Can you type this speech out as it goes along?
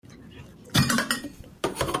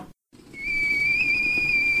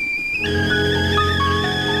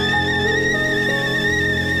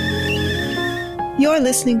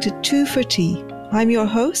listening to Two for Tea. I'm your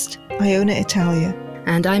host, Iona Italia.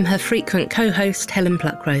 And I'm her frequent co-host, Helen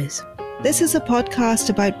Pluckrose. This is a podcast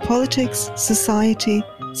about politics, society,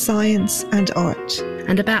 science and art.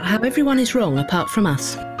 And about how everyone is wrong apart from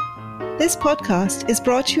us. This podcast is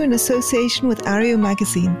brought to you in association with Areo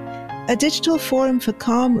Magazine, a digital forum for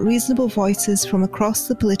calm, reasonable voices from across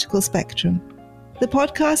the political spectrum. The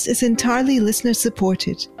podcast is entirely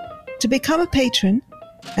listener-supported. To become a patron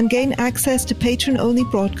and gain access to patron-only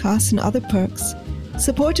broadcasts and other perks,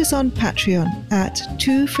 support us on Patreon at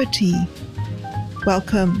 2 for Tea.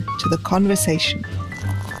 Welcome to the conversation.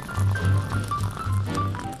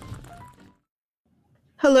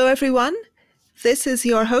 Hello, everyone. This is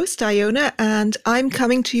your host, Iona, and I'm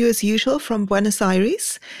coming to you as usual from Buenos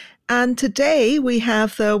Aires. And today we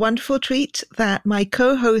have the wonderful treat that my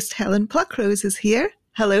co-host, Helen Pluckrose, is here.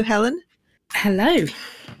 Hello, Helen. Hello.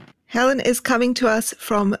 Helen is coming to us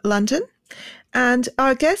from London, and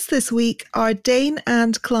our guests this week are Dane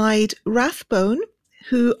and Clyde Rathbone,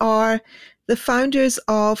 who are the founders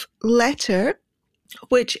of Letter,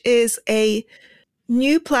 which is a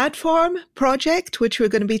new platform project, which we're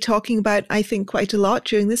going to be talking about, I think, quite a lot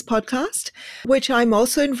during this podcast, which I'm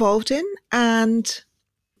also involved in. And,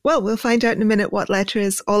 well, we'll find out in a minute what Letter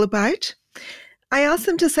is all about. I asked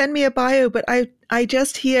them to send me a bio, but I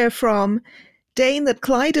just hear from Dane that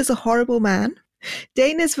Clyde is a horrible man.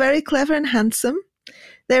 Dane is very clever and handsome.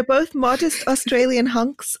 They're both modest Australian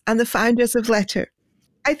hunks and the founders of Letter.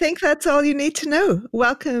 I think that's all you need to know.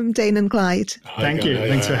 Welcome, Dane and Clyde. Thank you.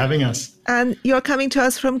 Thanks for having us. And you're coming to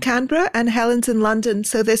us from Canberra and Helen's in London.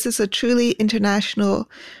 So this is a truly international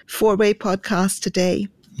four-way podcast today.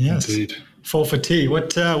 Yes. Indeed. 4 for tea.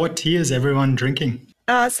 What tea is everyone drinking?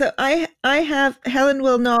 So I have, Helen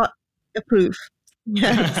will not approve.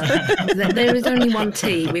 Yes. There is only one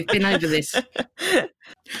tea. We've been over this.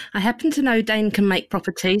 I happen to know Dane can make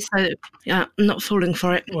proper tea, so I'm not falling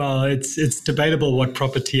for it. Well, it's debatable what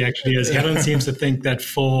proper tea actually is. Helen seems to think that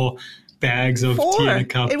 4 bags of tea in a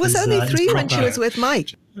cup. It was only 3 when she was with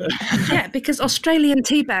Mike. Yeah, because Australian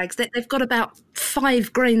tea bags, they've got about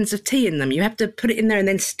 5 grains of tea in them. You have to put it in there and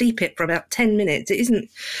then steep it for about 10 minutes. It isn't,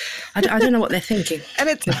 I don't know what they're thinking. And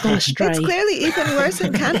it's clearly even worse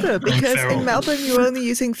in Canberra because in Melbourne you're only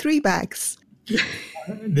using 3 bags.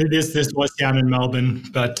 This was down in Melbourne,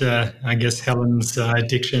 but I guess Helen's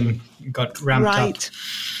addiction got ramped up. Right.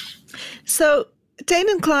 So, Dane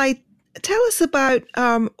and Clyde, tell us about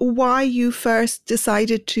why you first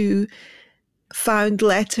decided to found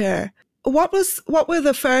Letter. What were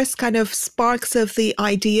the first kind of sparks of the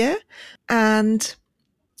idea? And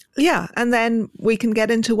then we can get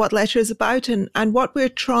into what Letter is about and what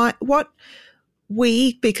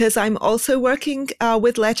because I'm also working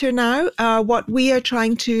with Letter now, what we are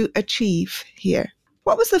trying to achieve here.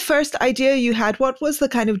 What was the first idea you had? What was the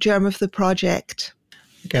kind of germ of the project?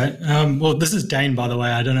 Okay. Well, this is Dane, by the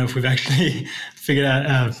way. I don't know if we've actually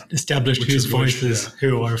established whose voice is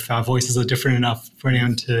who, or if our voices are different enough for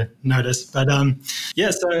anyone to notice. But I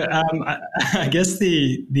guess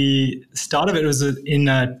the start of it was in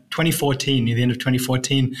 2014, near the end of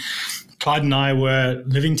 2014. Clyde and I were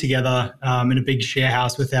living together in a big share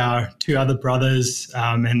house with our 2 other brothers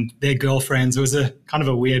and their girlfriends. It was a kind of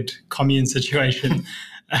a weird commune situation.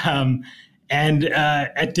 And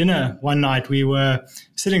at dinner one night, we were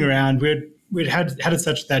sitting around. We'd had it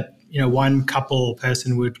such that one couple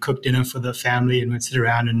person would cook dinner for the family, and we'd sit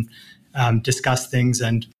around and discuss things.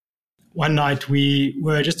 And one night we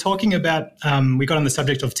were just talking about. We got on the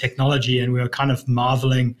subject of technology, and we were kind of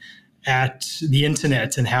marveling at the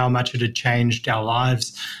internet and how much it had changed our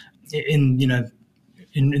lives in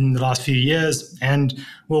the last few years. And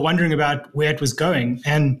we were wondering about where it was going.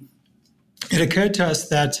 And it occurred to us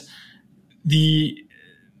that the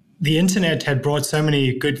internet had brought so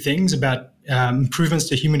many good things about improvements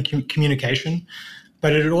to human communication,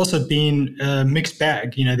 but it had also been a mixed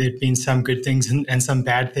bag. There'd been some good things and some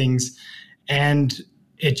bad things. And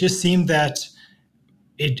it just seemed that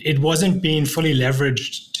it wasn't being fully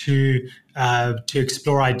leveraged to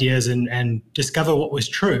explore ideas and discover what was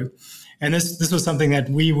true. And this was something that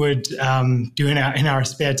we would do in our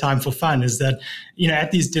spare time for fun, is that,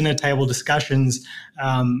 at these dinner table discussions,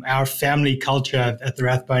 our family culture at the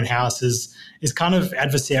Rathbone house is kind of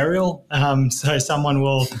adversarial. So someone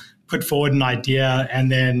will put forward an idea,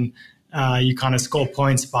 and then you kind of score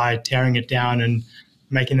points by tearing it down and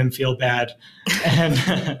making them feel bad.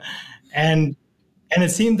 And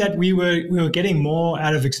it seemed that we were getting more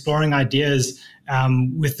out of exploring ideas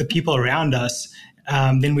with the people around us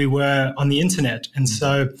than we were on the internet. And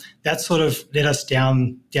so that sort of led us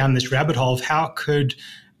down this rabbit hole of how could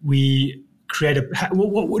we create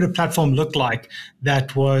what would a platform look like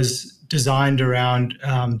that was designed around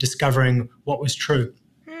discovering what was true.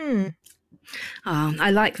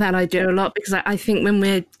 I like that idea a lot, because I think when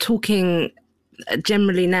we're talking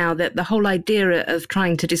generally now, that the whole idea of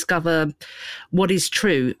trying to discover what is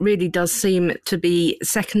true really does seem to be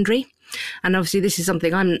secondary. And obviously this is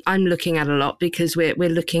something I'm looking at a lot, because we're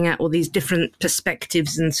looking at all these different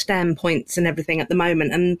perspectives and standpoints and everything at the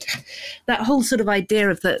moment. And that whole sort of idea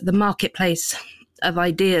of the marketplace of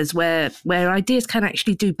ideas, where ideas can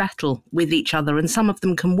actually do battle with each other, and some of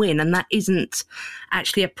them can win, and that isn't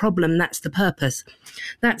actually a problem, that's the purpose.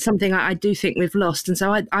 That's something I do think we've lost. And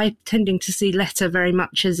so I'm tending to see Letter very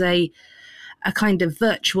much as a kind of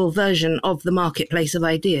virtual version of the marketplace of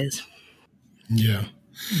ideas. Yeah,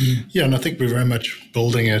 and I think we're very much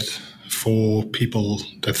building it for people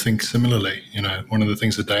that think similarly. One of the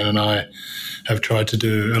things that Dane and I have tried to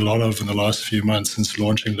do a lot of in the last few months since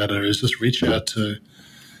launching Letter is just reach out to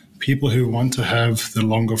people who want to have the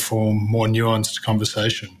longer form, more nuanced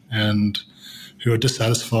conversation, and who are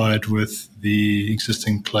dissatisfied with the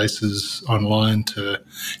existing places online to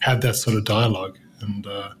have that sort of dialogue. And,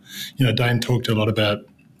 Dane talked a lot about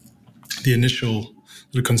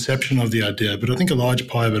the conception of the idea, but I think a large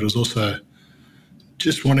part of it was also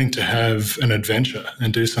just wanting to have an adventure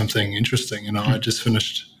and do something interesting. I just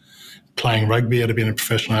finished playing rugby. I'd been a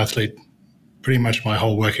professional athlete pretty much my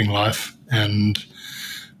whole working life, and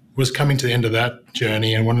was coming to the end of that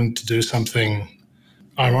journey and wanted to do something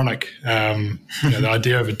ironic. The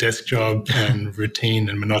idea of a desk job and routine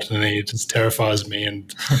and monotony just terrifies me.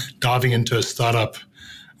 And diving into a startup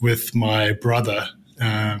with my brother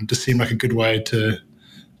just seemed like a good way to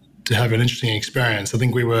have an interesting experience. I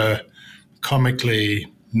think we were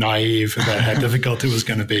comically naive about how difficult it was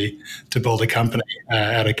going to be to build a company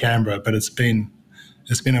out of Canberra, but it has been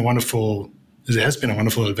a wonderful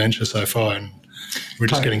adventure so far, and we're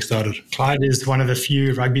just getting started. Clyde is one of the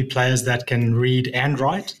few rugby players that can read and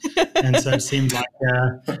write, and so it seemed like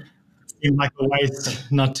a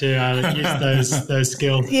waste not to use those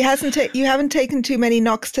skills. You haven't taken too many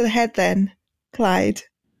knocks to the head then, Clyde.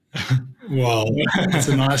 Well, it's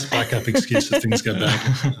a nice backup excuse if things go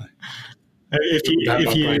bad.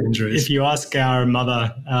 If you ask our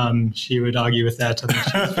mother, she would argue with that. I think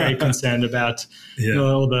she's very concerned about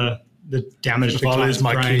all the damage to Clive's brain. If I lose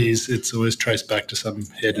my keys, it's always traced back to some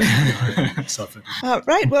head suffered.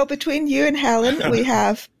 Right. Well, between you and Helen, we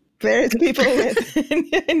have various people with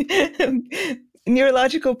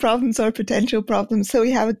neurological problems or potential problems, so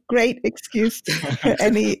we have a great excuse for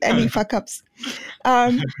any fuck-ups.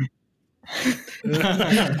 And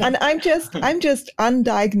I'm just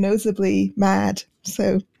undiagnosably mad.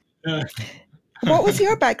 So, what was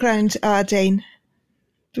your background, Dane,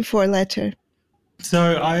 before Letter?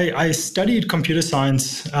 So I studied computer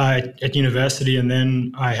science at university, and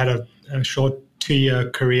then I had a short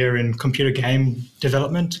 2-year career in computer game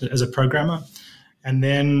development as a programmer. And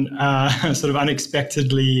then sort of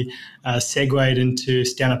unexpectedly segued into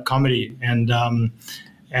stand-up comedy, and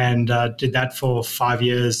did that for 5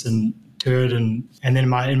 years and toured. And then in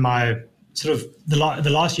my sort of the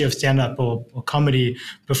last year of stand-up or comedy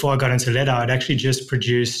before I got into Letter, I'd actually just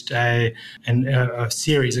produced a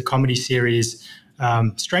comedy series,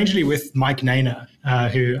 strangely with Mike Nainer,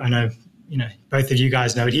 who I know, both of you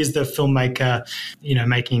guys know. He's the filmmaker,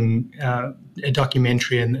 making a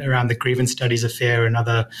documentary around the Grievance Studies affair and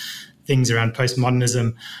other things around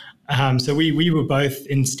postmodernism. So we were both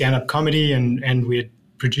in stand-up comedy, and we had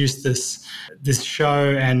produced this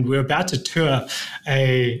show, and we were about to tour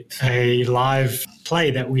a live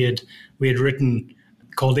play that we had written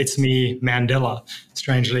called It's Me, Mandela,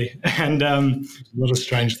 strangely. And a lot of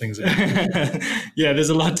strange things there. Yeah, there's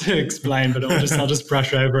a lot to explain, but I'll just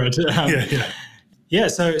brush over it. Yeah,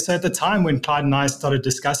 so at the time when Clyde and I started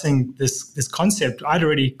discussing this concept, I'd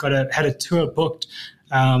already had a tour booked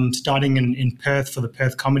starting in Perth for the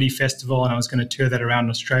Perth Comedy Festival, and I was going to tour that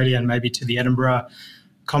around Australia and maybe to the Edinburgh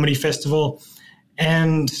Comedy Festival.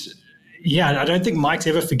 And yeah, I don't think Mike's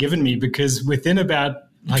ever forgiven me, because within about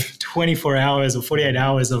like 24 hours or 48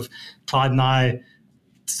 hours of Clyde and I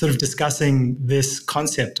sort of discussing this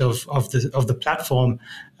concept of the platform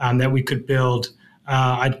that we could build,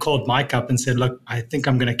 I'd called Mike up and said, look, I think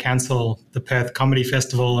I'm going to cancel the Perth Comedy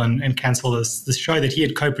Festival and cancel this show that he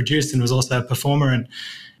had co-produced and was also a performer in.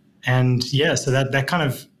 And yeah, so that kind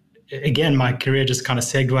of, again, my career just kind of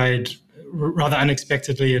segued rather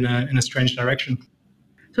unexpectedly in a strange direction.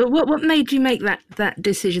 So what made you make that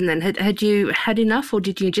decision then? Had you had enough, or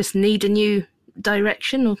did you just need a new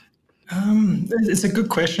direction? Or? It's a good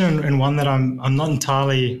question, and one that I'm not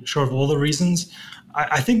entirely sure of all the reasons.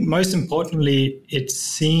 I think most importantly, it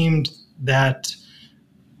seemed that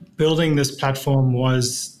building this platform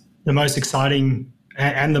was the most exciting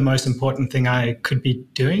and the most important thing I could be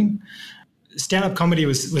doing. Stand-up comedy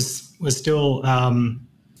was still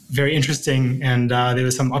very interesting, and there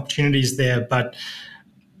were some opportunities there. But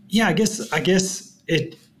yeah, I guess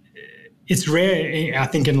it's rare, I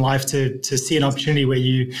think, in life to see an opportunity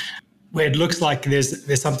where it looks like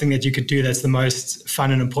there's something that you could do that's the most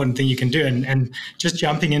fun and important thing you can do. And just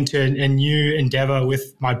jumping into a new endeavor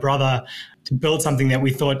with my brother to build something that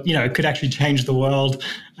we thought, it could actually change the world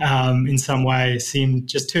in some way seemed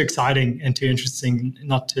just too exciting and too interesting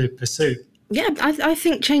not to pursue. Yeah, I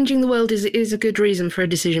think changing the world is a good reason for a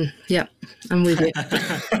decision. Yeah, I'm with you.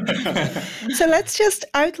 So let's just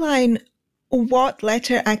outline what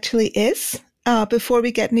Letter actually is before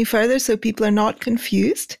we get any further so people are not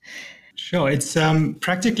confused. Sure. It's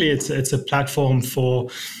practically it's a platform for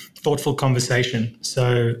thoughtful conversation.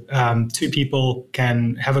 So two people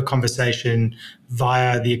can have a conversation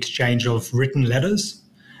via the exchange of written letters.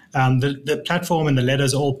 The platform and the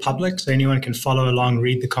letters are all public, so anyone can follow along,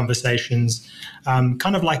 read the conversations,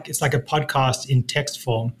 kind of like it's like a podcast in text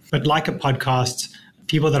form. But like a podcast,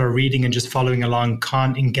 people that are reading and just following along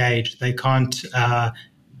can't engage. They can't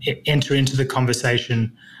enter into the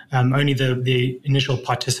conversation. Only the initial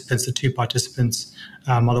participants, the two participants,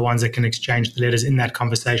 are the ones that can exchange the letters in that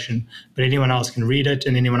conversation. But anyone else can read it,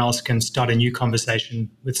 and anyone else can start a new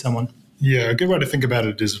conversation with someone. Yeah, a good way to think about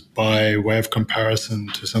it is by way of comparison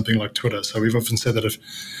to something like Twitter. So we've often said that if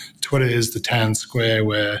Twitter is the town square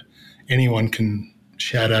where anyone can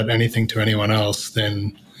shout out anything to anyone else,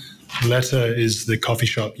 then Letter is the coffee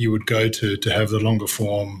shop you would go to have the longer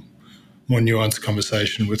form, more nuanced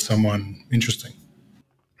conversation with someone interesting.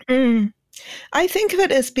 I think of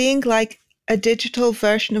it as being like a digital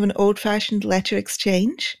version of an old-fashioned letter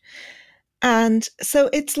exchange. And so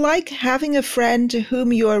it's like having a friend to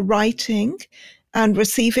whom you are writing and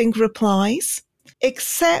receiving replies,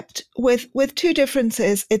 except with two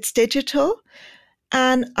differences. It's digital.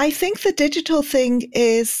 And I think the digital thing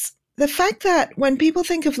is the fact that when people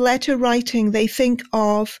think of letter writing, they think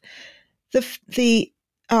of the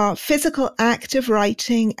physical act of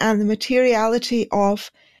writing and the materiality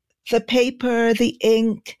of the paper, the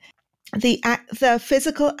ink, the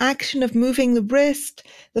physical action of moving the wrist,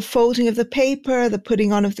 the folding of the paper, the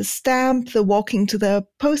putting on of the stamp, the walking to the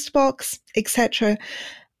post box, etc.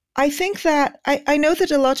 I think that I know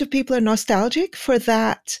that a lot of people are nostalgic for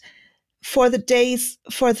that, for the days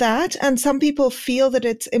for that, and some people feel that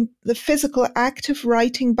it's the physical act of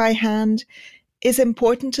writing by hand is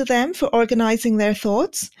important to them for organizing their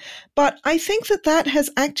thoughts. But I think that has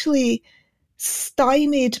actually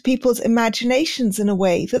stymied people's imaginations in a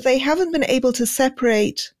way that they haven't been able to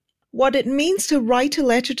separate what it means to write a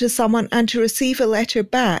letter to someone and to receive a letter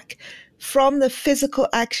back from the physical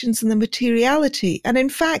actions and the materiality. And in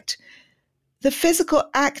fact, the physical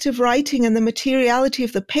act of writing and the materiality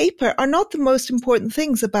of the paper are not the most important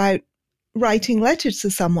things about writing letters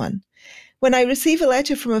to someone. When I receive a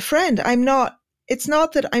letter from a friend, it's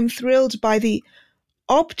not that I'm thrilled by the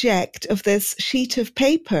object of this sheet of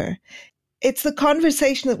paper. It's the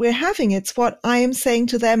conversation that we're having. It's what I am saying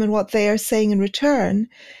to them and what they are saying in return.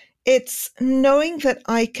 It's knowing that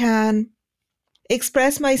I can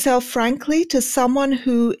express myself frankly to someone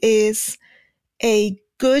who is a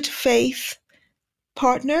good faith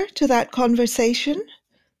partner to that conversation,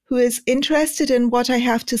 who is interested in what I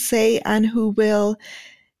have to say and who will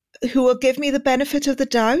give me the benefit of the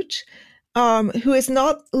doubt, who is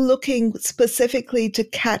not looking specifically to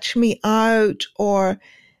catch me out or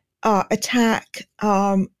attack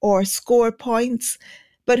or score points,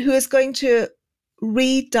 but who is going to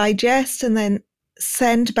read, digest, and then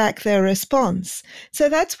send back their response. So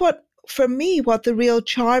that's what the real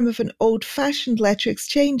charm of an old-fashioned letter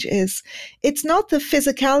exchange is. It's not the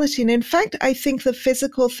physicality. And in fact, I think the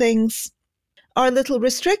physical things are a little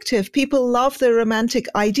restrictive. People love the romantic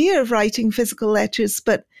idea of writing physical letters,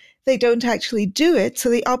 but they don't actually do it. So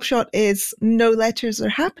the upshot is no letters are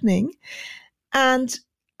happening. And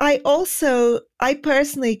I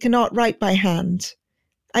personally cannot write by hand.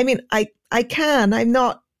 I mean, I can. I'm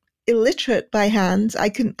not illiterate by hand. I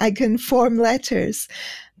can form letters,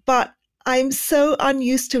 but I'm so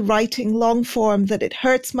unused to writing long form that it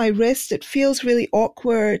hurts my wrist. It feels really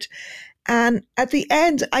awkward. And at the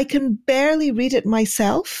end, I can barely read it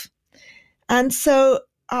myself. And so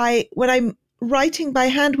when I'm writing by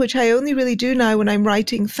hand, which I only really do now when I'm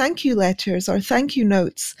writing thank you letters or thank you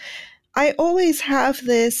notes, I always have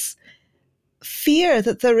this fear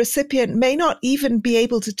that the recipient may not even be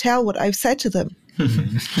able to tell what I've said to them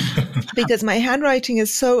because my handwriting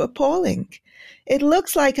is so appalling. it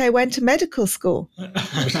looks like I went to medical school.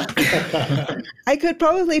 I could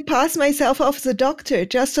probably pass myself off as a doctor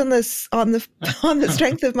just on this on the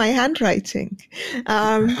strength of my handwriting.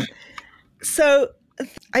 So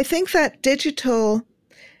I think that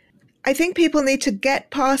I think people need to get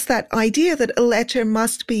past that idea that a letter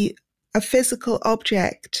must be a physical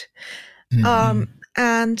object,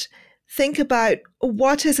 and think about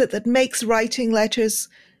what is it that makes writing letters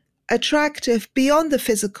attractive beyond the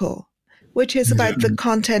physical, which is about the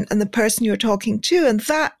content and the person you're talking to, and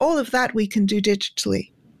that all of that we can do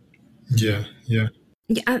digitally. Yeah.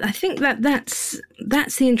 Yeah, I think that's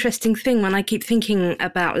the interesting thing when I keep thinking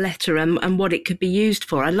about letter and what it could be used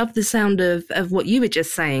for. I love the sound of what you were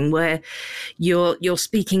just saying, where you're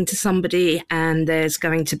speaking to somebody and there's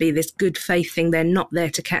going to be this good faith thing. They're not there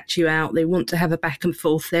to catch you out. They want to have a back and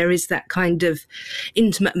forth. There is that kind of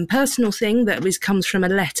intimate and personal thing that comes from a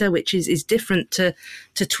letter, which is different to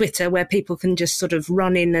Twitter, where people can just sort of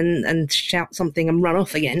run in and shout something and run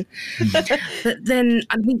off again. But then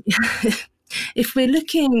I think if we're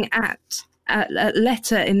looking at a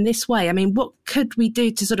letter in this way, I mean, what could we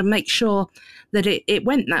do to sort of make sure that it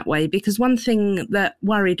went that way? Because one thing that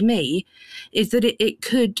worried me is that it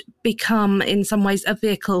could become, in some ways, a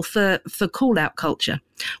vehicle for call-out culture.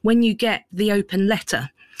 When you get the open letter,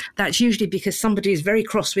 that's usually because somebody is very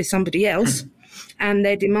cross with somebody else and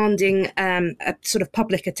they're demanding a sort of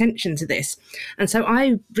public attention to this. And so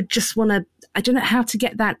I would just want to, I don't know how to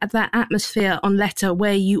get that atmosphere on letter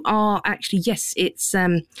where you are actually, yes, it's,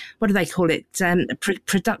 what do they call it?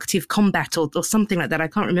 Productive combat or something like that. I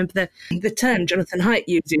can't remember the term Jonathan Haidt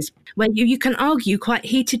uses, where you can argue quite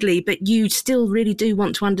heatedly, but you still really do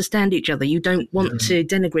want to understand each other. You don't want to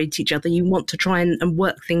denigrate each other. You want to try and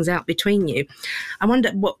work things out between you. I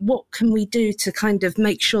wonder what can we do to kind of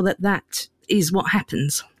make sure that is what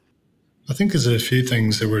happens? I think there's a few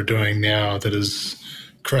things that we're doing now that has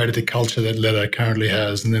created the culture that letter currently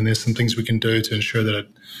has, and then there's some things we can do to ensure that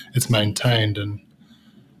it's maintained. And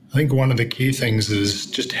I think one of the key things is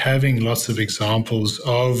just having lots of examples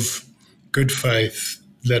of good faith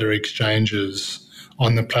letter exchanges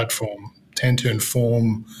on the platform tend to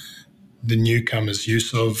inform the newcomers'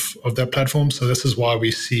 use of that platform. So this is why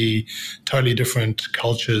we see totally different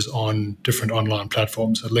cultures on different online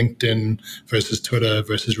platforms. So LinkedIn versus Twitter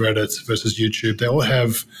versus Reddit versus YouTube, they all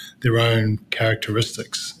have their own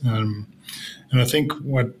characteristics. And I think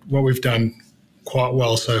what we've done quite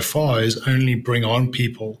well so far is only bring on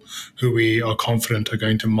people who we are confident are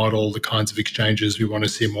going to model the kinds of exchanges we want to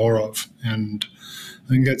see more of. And I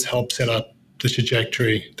think that's helped set up the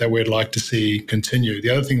trajectory that we'd like to see continue.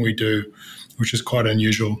 The other thing we do, which is quite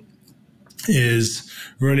unusual, is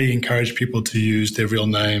really encourage people to use their real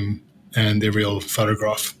name and their real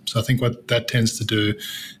photograph. So I think what that tends to do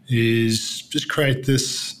is just create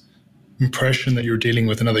this impression that you're dealing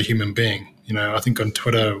with another human being. You know, I think on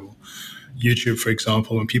Twitter, or YouTube, for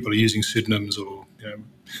example, when people are using pseudonyms, or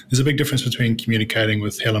there's a big difference between communicating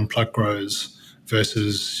with Helen Pluckrose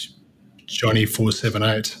versus Johnny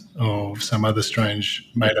 478 or some other strange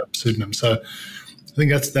made-up pseudonym. So I think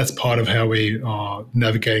that's part of how we are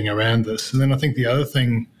navigating around this. And then I think the other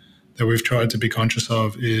thing that we've tried to be conscious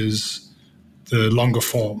of is the longer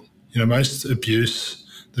form. Most abuse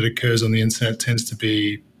that occurs on the internet tends to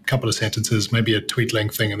be a couple of sentences, maybe a tweet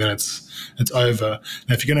length thing, and then it's over.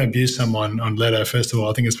 Now, if you're going to abuse someone on letter, first of all,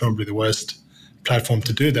 I think it's probably the worst platform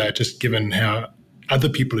to do that, just given how other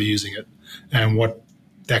people are using it and what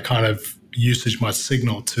that kind of usage might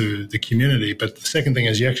signal to the community. But the second thing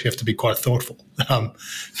is you actually have to be quite thoughtful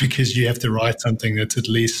because you have to write something that's at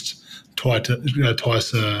least twice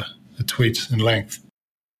a tweet in length.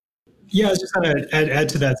 Yeah, I was just going to add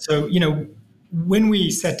to that. So, when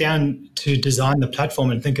we sat down to design the platform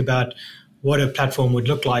and think about what a platform would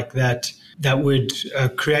look like that would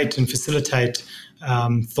create and facilitate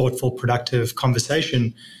thoughtful, productive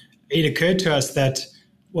conversation, it occurred to us that,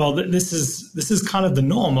 well, this is kind of the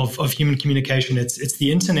norm of human communication. It's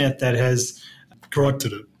the internet that has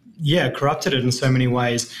corrupted it. Yeah, corrupted it in so many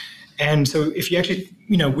ways. And so if you actually,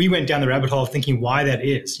 we went down the rabbit hole of thinking why that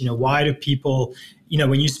is. Why do people,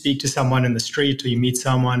 when you speak to someone in the street or you meet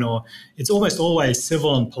someone, or it's almost always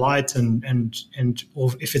civil and polite, and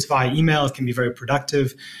or if it's via email, it can be very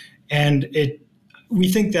productive. And we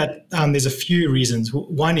think that there's a few reasons.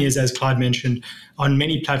 One is, as Clyde mentioned, on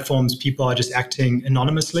many platforms, people are just acting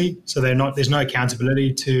anonymously, so there's no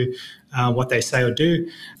accountability to what they say or do.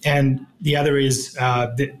 And the other is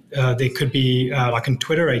there could be, like in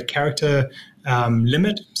Twitter, a character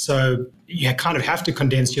limit. So you kind of have to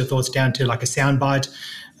condense your thoughts down to like a soundbite.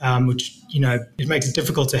 which, it makes it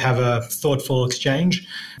difficult to have a thoughtful exchange.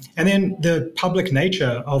 And then the public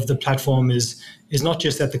nature of the platform is not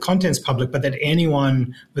just that the content's public, but that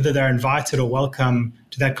anyone, whether they're invited or welcome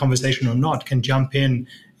to that conversation or not, can jump in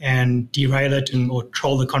and derail it or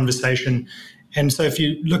troll the conversation. And so if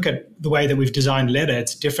you look at the way that we've designed Ledda,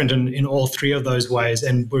 it's different in all three of those ways.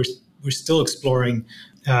 And we're still exploring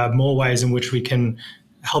more ways in which we can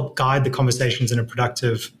help guide the conversations in a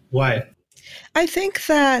productive way. I think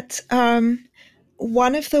that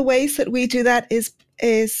one of the ways that we do that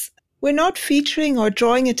is we're not featuring or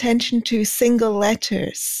drawing attention to single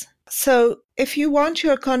letters. So if you want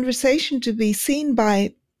your conversation to be seen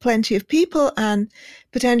by plenty of people and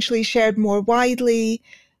potentially shared more widely,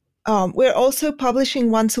 we're also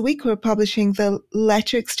publishing once a week. We're publishing the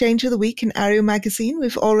Letter Exchange of the Week in Ario Magazine.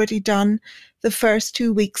 We've already done the first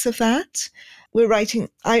 2 weeks of that.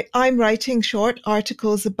 I'm writing short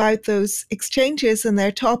articles about those exchanges and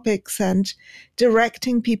their topics and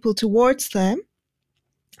directing people towards them.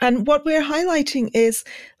 And what we're highlighting is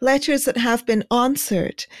letters that have been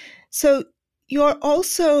answered. So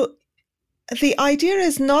the idea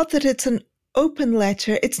is not that it's an open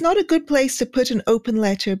letter. It's not a good place to put an open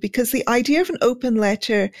letter, because the idea of an open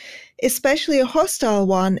letter, especially a hostile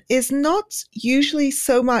one, is not usually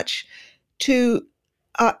so much to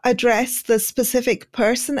address the specific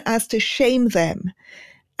person as to shame them.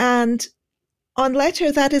 And on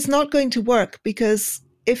Letter, that is not going to work, because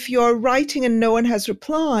if you're writing and no one has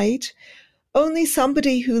replied, only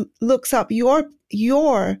somebody who looks up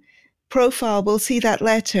your profile will see that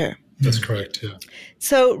letter. That's correct, yeah.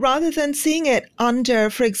 So rather than seeing it under,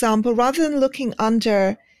 for example, rather than looking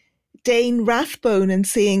under Dane Rathbone and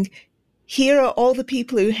seeing, here are all the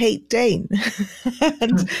people who hate Dane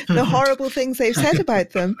and the horrible things they've said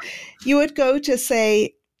about them, you would go to,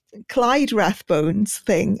 say, Clyde Rathbone's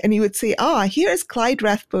thing, and you would say, here's Clyde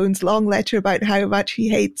Rathbone's long letter about how much he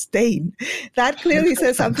hates Dane. That clearly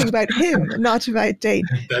says something about him, not about Dane.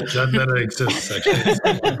 That exists, actually.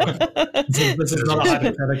 This is not a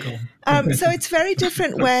hypothetical. So it's very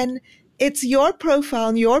different when it's your profile,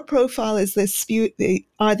 and your profile is these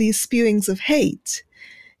spewings of hate,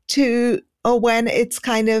 or when it's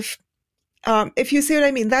kind of, if you see what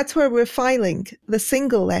I mean, that's where we're filing the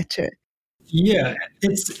single letter. Yeah,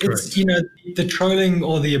 it's the trolling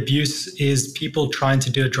or the abuse is people trying to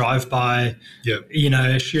do a drive-by,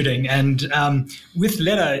 shooting. And with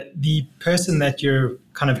Ledda, the person that you're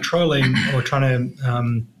kind of trolling or trying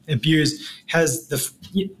to abuse has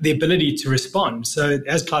the ability to respond. So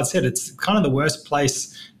as Clyde said, it's kind of the worst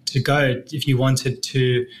place to go if you wanted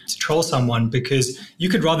to troll someone, because you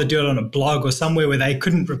could rather do it on a blog or somewhere where they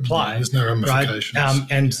couldn't reply. There's no ramifications. Right?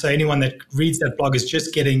 And so anyone that reads that blog is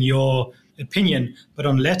just getting your opinion. But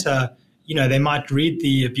on Letter, they might read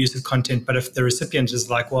the abusive content, but if the recipient is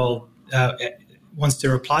like, wants to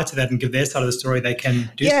reply to that and give their side of the story, they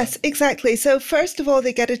can do Yes, exactly. So first of all,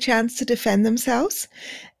 they get a chance to defend themselves.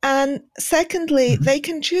 And secondly, they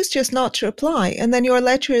can choose just not to reply. And then your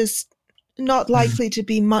letter is not likely to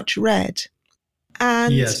be much read.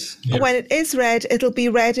 And when it is read, it'll be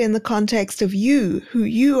read in the context of you, who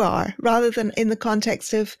you are, rather than in the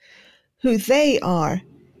context of who they are.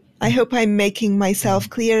 I hope I'm making myself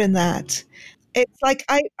clear in that. It's like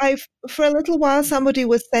I've for a little while, somebody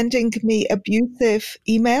was sending me abusive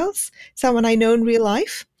emails, someone I know in real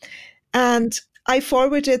life, and I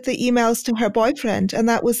forwarded the emails to her boyfriend, and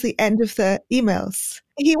that was the end of the emails.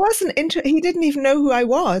 He wasn't he didn't even know who I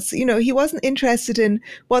was. He wasn't interested in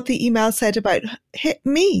what the email said about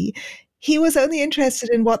me. He was only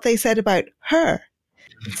interested in what they said about her.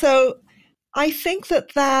 So I think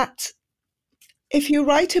that if you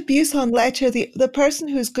write abuse on Letter, the person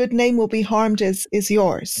whose good name will be harmed is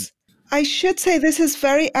yours. I should say this is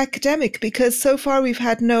very academic, because so far we've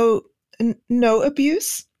had no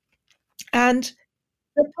abuse. And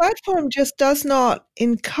the platform just does not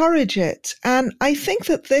encourage it. And I think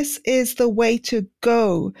that this is the way to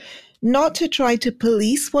go, not to try to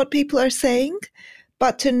police what people are saying,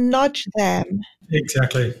 but to nudge them.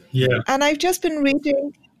 Exactly, yeah. And I've just been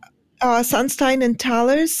reading Sunstein and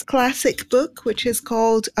Thaler's classic book, which is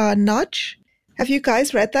called Nudge. Have you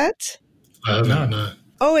guys read that? No.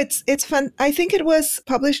 Oh, it's fun. I think it was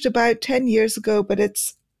published about 10 years ago, but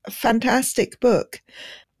it's a fantastic book.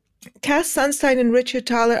 Cass Sunstein and Richard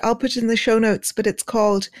Thaler, I'll put it in the show notes, but it's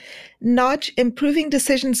called Nudge, Improving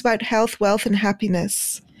Decisions About Health, Wealth, and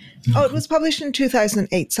Happiness. Oh, it was published in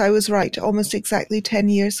 2008, so I was right, almost exactly 10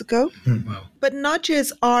 years ago. Wow. But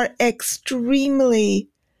nudges are extremely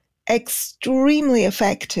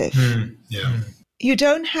effective. You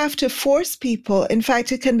don't have to force people. In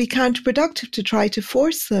fact, it can be counterproductive to try to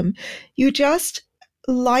force them. You just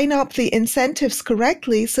line up the incentives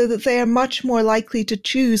correctly so that they are much more likely to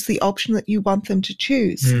choose the option that you want them to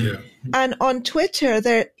choose. Yeah. And on Twitter,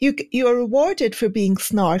 you are rewarded for being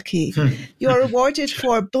snarky. You are rewarded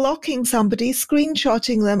for blocking somebody,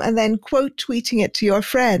 screenshotting them, and then quote tweeting it to your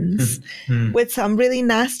friends with some really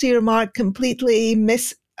nasty remark, completely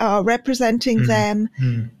misrepresenting them,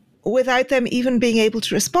 without them even being able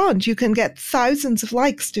to respond. You can get thousands of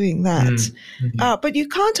likes doing that, but you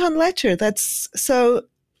can't on Letter.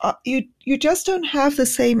 You just don't have the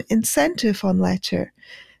same incentive on Letter.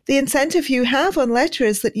 The incentive you have on Letter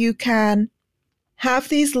is that you can have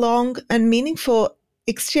these long and meaningful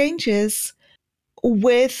exchanges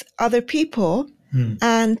with other people.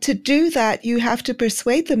 And to do that, you have to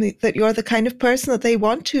persuade them that you're the kind of person that they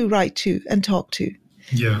want to write to and talk to.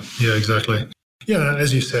 Yeah, exactly. Yeah,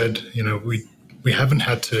 as you said, we haven't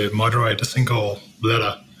had to moderate a single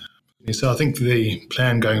letter. So I think the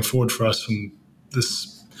plan going forward for us from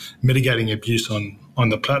this mitigating abuse on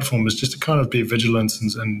the platform is just to kind of be vigilant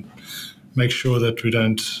and make sure that we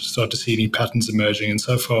don't start to see any patterns emerging. And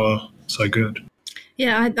so far, so good.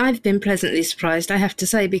 Yeah, I've been pleasantly surprised, I have to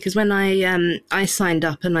say, because when I signed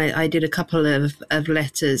up and I did a couple of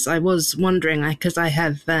letters, I was wondering, because I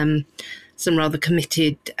have some rather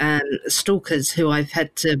committed stalkers who I've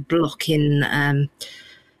had to block in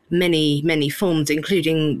many forms,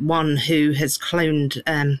 including one who has cloned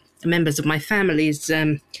members of my family's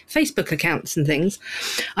Facebook accounts and things.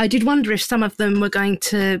 I did wonder if some of them were going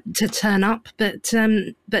to turn up, but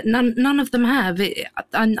none of them have.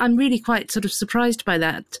 I'm really quite sort of surprised by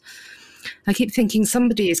that. I keep thinking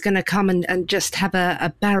somebody is going to come and just have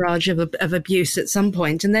a barrage of abuse at some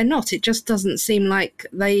point, and they're not. It just doesn't seem like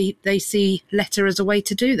they see Letter as a way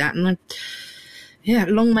to do that. And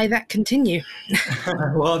long may that continue.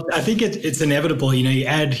 Well, I think it's inevitable. You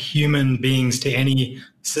add human beings to any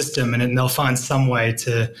system, and they'll find some way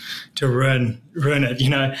to ruin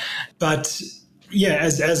it. But yeah,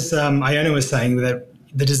 as Iona was saying, that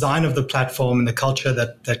the design of the platform and the culture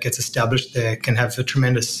that gets established there can have a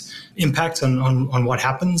tremendous impact on what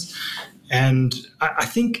happens. And I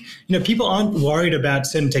think, people aren't worried about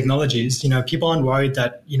certain technologies. People aren't worried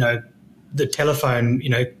that, the telephone,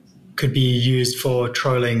 could be used for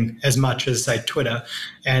trolling as much as, say, Twitter.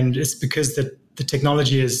 And it's because the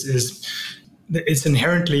technology it's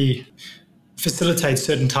inherently facilitates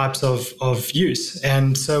certain types of use.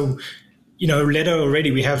 And so, Letter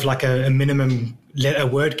already, we have like a minimum letter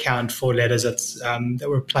word count for letters that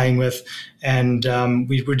we're playing with. And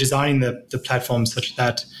we're designing the platform such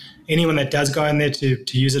that anyone that does go in there to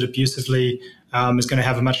use it abusively is going to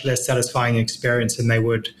have a much less satisfying experience than they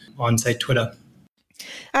would on, say, Twitter.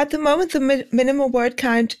 At the moment, the minimum word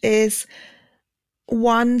count is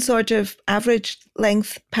one sort of average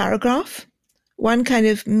length paragraph, one kind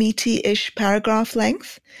of meaty-ish paragraph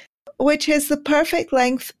length, which is the perfect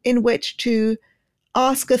length in which to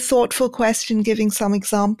ask a thoughtful question, giving some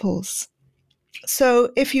examples.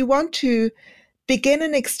 So if you want to begin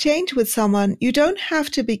an exchange with someone, you don't have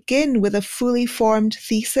to begin with a fully formed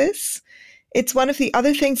thesis. It's one of the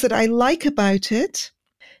other things that I like about it.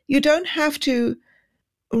 You don't have to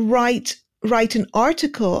write an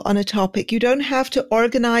article on a topic. You don't have to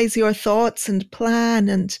organize your thoughts and plan,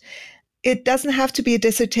 and it doesn't have to be a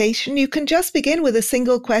dissertation. You can just begin with a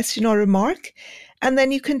single question or remark, and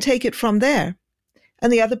then you can take it from there.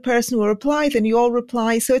 And the other person will reply, then you all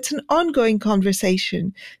reply. So it's an ongoing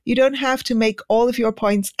conversation. You don't have to make all of your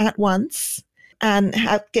points at once and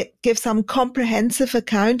give some comprehensive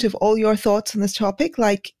account of all your thoughts on this topic,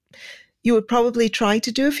 like you would probably try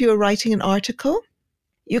to do if you were writing an article.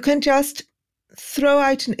 You can just throw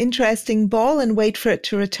out an interesting ball and wait for it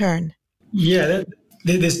to return. Yeah,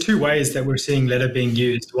 there's two ways that we're seeing Letter being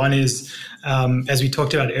used. One is, as we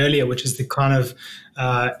talked about earlier, which is the kind of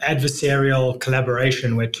adversarial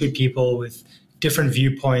collaboration where two people with different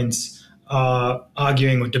viewpoints are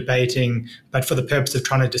arguing or debating, but for the purpose of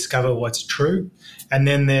trying to discover what's true. And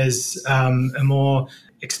then there's a more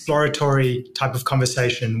exploratory type of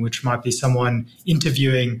conversation, which might be someone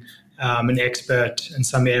interviewing an expert in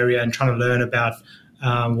some area and trying to learn about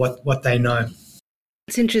what they know.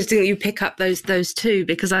 It's interesting that you pick up those two,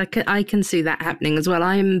 because I can see that happening as well.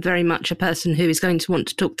 I am very much a person who is going to want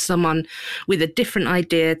to talk to someone with a different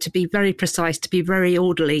idea, to be very precise, to be very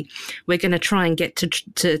orderly. We're going to try and get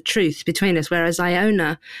to truth between us, whereas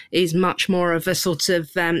Iona is much more of a sort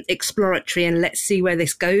of exploratory and let's see where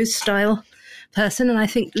this goes style person. And I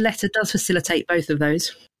think Letter does facilitate both of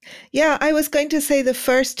those. Yeah, I was going to say the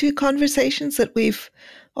first two conversations that we've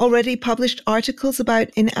already published articles about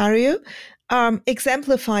in Aereo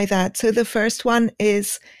exemplify that. So the first one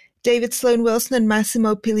is David Sloan Wilson and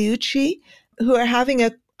Massimo Pigliucci who are having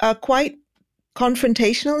a quite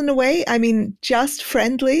confrontational in a way. I mean, just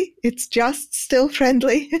friendly. It's just still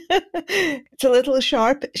friendly. It's a little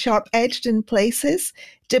sharp-edged in places.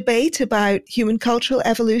 Debate about human cultural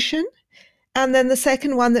evolution. And then the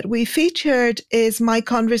second one that we featured is my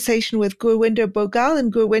conversation with Gurwinder Bhogal,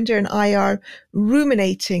 and Gurwinder and I are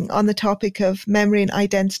ruminating on the topic of memory and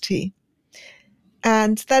identity.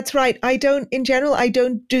 And that's right. In general, I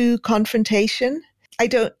don't do confrontation. I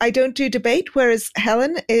don't do debate, whereas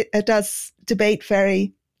Helen does debate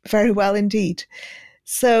very, very well indeed.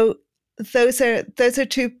 So those are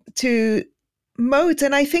two modes.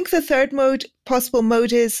 And I think the third possible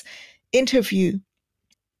mode is interview.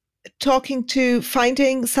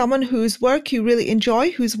 Finding someone whose work you really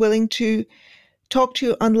enjoy, who's willing to talk to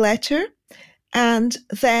you on letter, and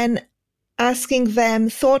then asking them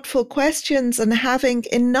thoughtful questions and having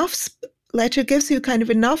enough, letter gives you kind of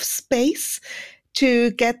enough space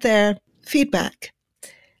to get their feedback.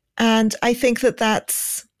 And I think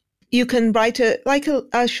you can write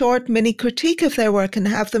a short mini critique of their work and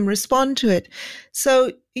have them respond to it.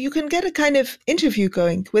 So you can get a kind of interview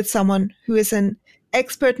going with someone who is an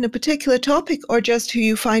expert in a particular topic or just who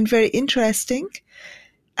you find very interesting.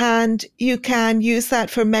 And you can use that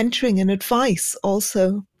for mentoring and advice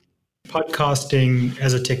also. Podcasting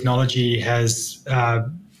as a technology has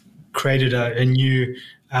created a new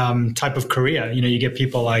type of career. You get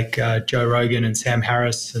people like Joe Rogan and Sam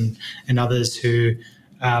Harris and others who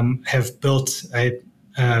have built a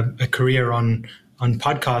career on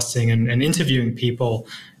podcasting and interviewing people.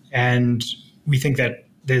 And we think that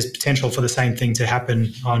there's potential for the same thing to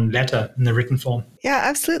happen on letter in the written form. Yeah,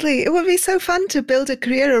 absolutely. It would be so fun to build a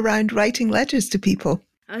career around writing letters to people.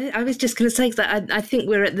 I was just going to say that I think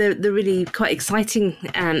we're at the really quite exciting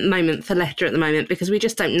moment for letter at the moment, because we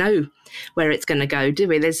just don't know where it's going to go, do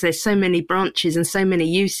we? There's so many branches and so many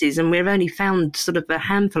uses, and we've only found sort of a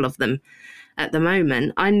handful of them at the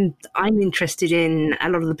moment. I'm interested in a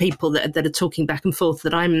lot of the people that are talking back and forth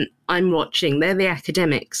that I'm watching. They're the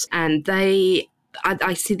academics, and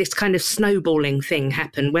I see this kind of snowballing thing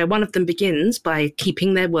happen where one of them begins by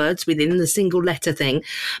keeping their words within the single letter thing,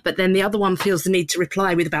 but then the other one feels the need to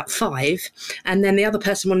reply with about 5, and then the other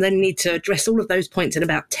person will then need to address all of those points in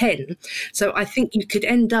about 10. So I think you could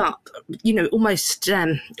end up, almost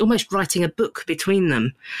writing a book between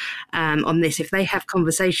them on this if they have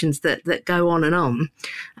conversations that go on.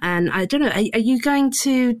 And I don't know, are you going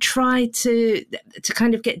to try to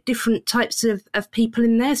kind of get different types of people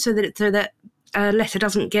in there so that letter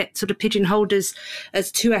doesn't get sort of pigeonholed as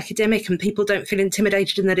too academic and people don't feel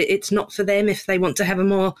intimidated and that it's not for them if they want to have a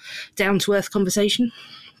more down-to-earth conversation?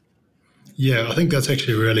 Yeah, I think that's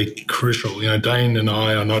actually really crucial. Dane and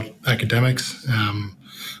I are not academics.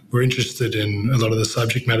 We're interested in a lot of the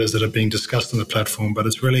subject matters that are being discussed on the platform, but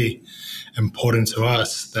it's really important to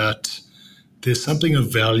us that there's something of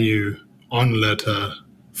value on letter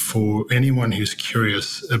for anyone who's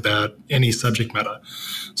curious about any subject matter.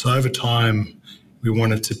 So over time, we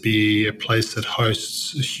want it to be a place that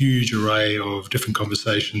hosts a huge array of different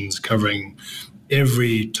conversations covering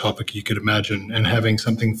every topic you could imagine and having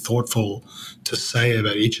something thoughtful to say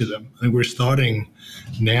about each of them. I think we're starting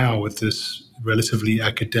now with this relatively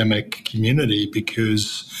academic community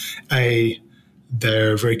because,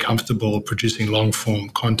 they're very comfortable producing long-form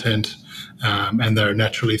content and they're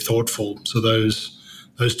naturally thoughtful. So those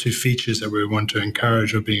two features that we want to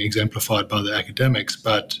encourage are being exemplified by the academics.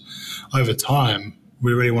 But over time,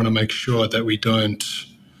 we really want to make sure that we don't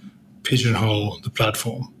pigeonhole the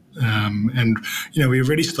platform. And we're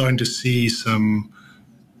already starting to see some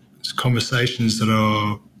conversations that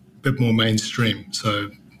are a bit more mainstream.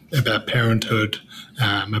 So about parenthood,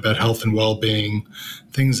 about health and well-being,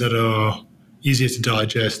 things that are easier to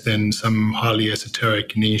digest than some highly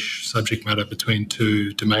esoteric niche subject matter between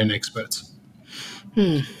two domain experts.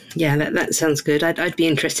 Yeah, that sounds good. I'd be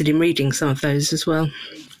interested in reading some of those as well.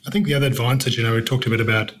 I think the other advantage, we talked a bit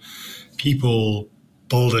about people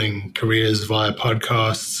building careers via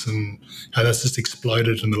podcasts and how that's just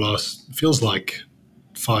exploded in the last, feels like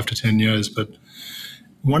 5 to 10 years. But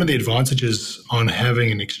one of the advantages on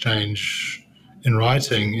having an exchange in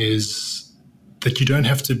writing is that you don't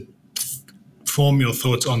have to form your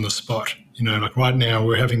thoughts on the spot. Like right now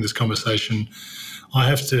we're having this conversation. I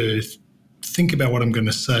have to think about what I'm going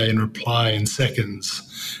to say and reply in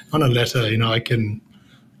seconds. On a letter,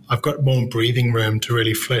 I've got more breathing room to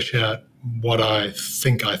really flesh out what I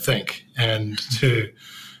think and to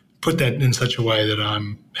put that in such a way that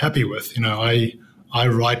I'm happy with. I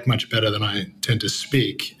write much better than I tend to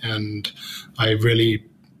speak, and I really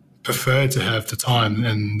prefer to have the time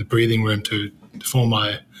and the breathing room to for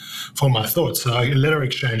my thoughts. So a letter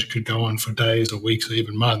exchange could go on for days or weeks or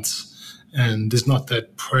even months, and there's not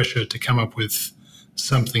that pressure to come up with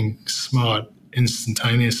something smart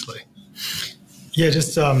instantaneously. Yeah,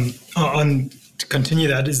 just on to continue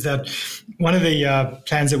that, is that one of the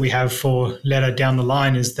plans that we have for Letter down the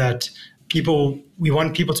line is that we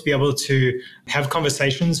want people to be able to have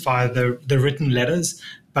conversations via the written letters,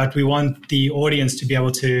 but we want the audience to be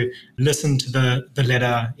able to listen to the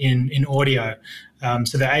letter in audio.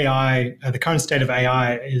 So the current state of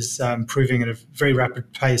AI is improving at a very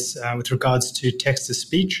rapid pace with regards to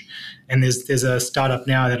text-to-speech. And there's a startup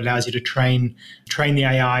now that allows you to train the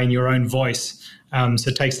AI in your own voice. So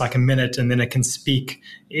it takes like a minute, and then it can speak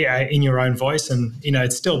in your own voice. And,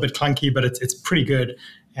 it's still a bit clunky, but it's pretty good.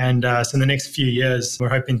 And so in the next few years, we're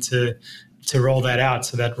hoping to roll that out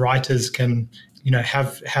so that writers can,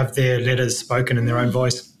 have their letters spoken in their own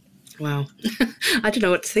voice. Wow. I don't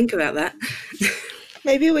know what to think about that.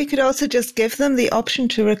 Maybe we could also just give them the option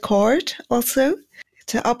to record also,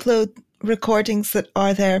 to upload recordings that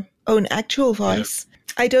are their own actual voice.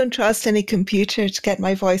 Yeah. I don't trust any computer to get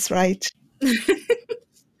my voice right.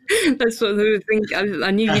 That's what I think. I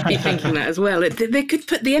knew you'd be thinking that as well. They could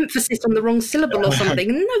put the emphasis on the wrong syllable or something.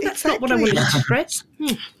 No, that's exactly. Not what I wanted to press.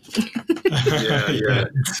 Yeah.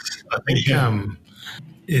 I think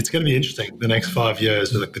it's going to be interesting the next 5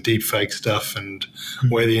 years with like the deep fake stuff and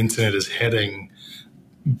where the internet is heading.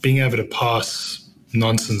 Being able to pass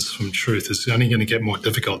nonsense from truth is only going to get more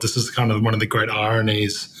difficult. This is kind of one of the great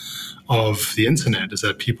ironies of the internet, is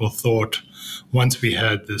that people thought once we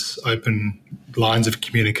had this open lines of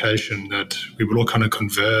communication that we would all kind of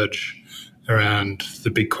converge around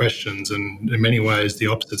the big questions, and in many ways the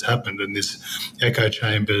opposite's happened, and there's echo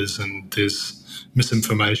chambers and there's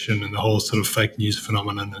misinformation and the whole sort of fake news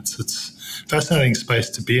phenomenon. It's a fascinating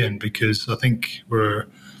space to be in, because I think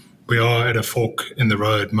we are at a fork in the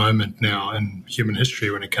road moment now in human history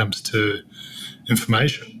when it comes to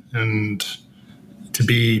information, and to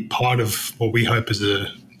be part of what we hope is a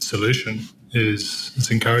solution is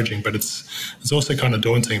encouraging, but it's also kind of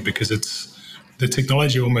daunting, because the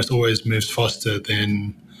technology almost always moves faster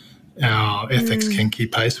than our ethics can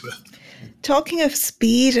keep pace with. Talking of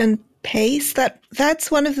speed and pace, that's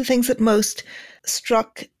one of the things that most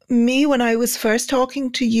struck me when I was first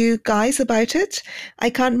talking to you guys about it. I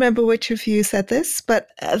can't remember which of you said this, but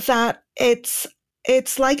that it's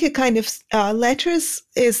like a kind of letters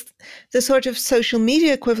is the sort of social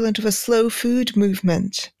media equivalent of a slow food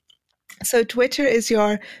movement. So Twitter is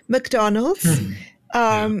your McDonald's.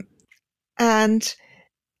 And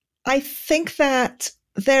I think that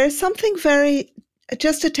there is something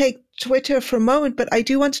just to take Twitter for a moment, but I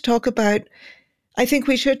do want to talk about, I think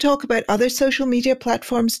we should talk about other social media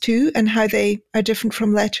platforms too, and how they are different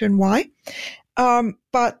from Letter and why.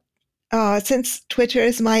 But since Twitter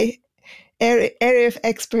is my area of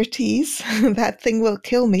expertise, that thing will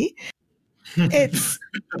kill me. It's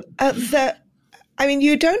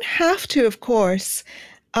you don't have to, of course,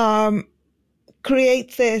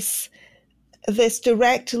 create this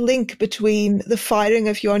direct link between the firing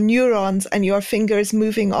of your neurons and your fingers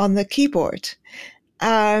moving on the keyboard.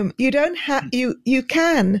 You don't have. You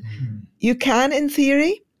can, in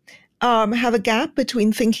theory, have a gap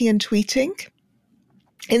between thinking and tweeting.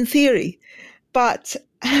 In theory, but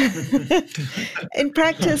in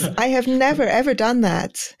practice, I have never ever done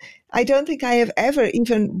that. I don't think I have ever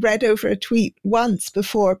even read over a tweet once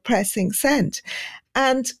before pressing send.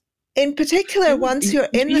 And in particular, once you're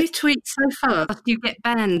in... You tweet so fast, you get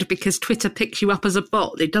banned because Twitter picks you up as a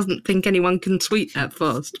bot. It doesn't think anyone can tweet that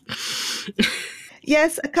fast.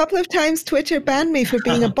 Yes, a couple of times Twitter banned me for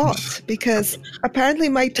being a bot, because apparently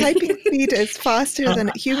my typing speed is faster than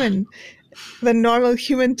normal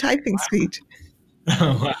human typing speed.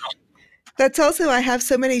 Oh, wow. That's also, I have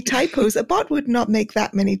so many typos. A bot would not make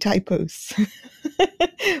that many typos.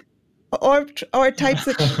 or type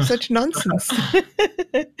such nonsense.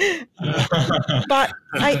 But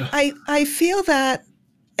I feel that,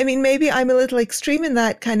 maybe I'm a little extreme in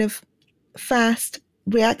that kind of fast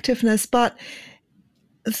reactiveness, but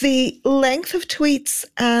the length of tweets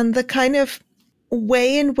and the kind of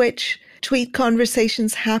way in which tweet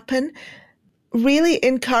conversations happen really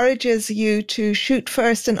encourages you to shoot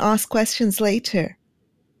first and ask questions later.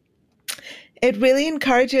 It really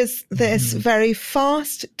encourages this very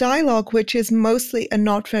fast dialogue, which is mostly a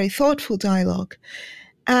not very thoughtful dialogue.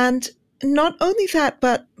 And not only that,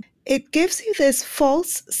 but it gives you this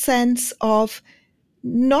false sense of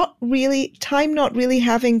time not really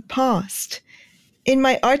having passed. In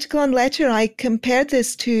my article on Letter, I compared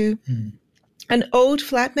this to an old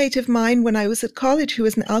flatmate of mine when I was at college who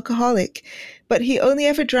was an alcoholic, but he only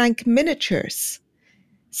ever drank miniatures.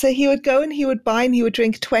 So he would go and he would buy and he would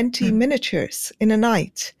drink 20 miniatures in a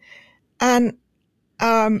night. And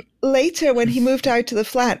later, when he moved out to the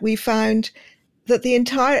flat, we found that the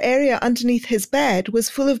entire area underneath his bed was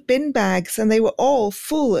full of bin bags, and they were all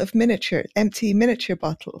full of empty miniature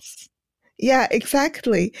bottles. Yeah,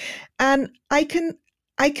 exactly. And I can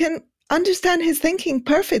understand his thinking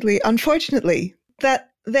perfectly, unfortunately,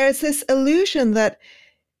 that there's this illusion that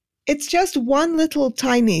it's just one little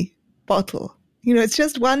tiny bottle. It's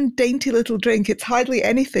just one dainty little drink. It's hardly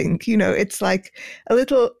anything. It's like a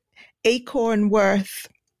little acorn worth,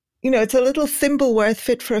 it's a little thimble worth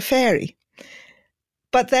fit for a fairy.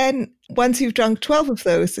 But then once you've drunk 12 of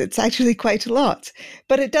those, it's actually quite a lot.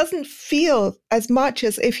 But it doesn't feel as much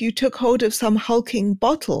as if you took hold of some hulking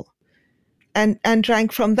bottle and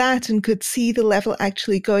drank from that and could see the level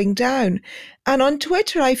actually going down. And on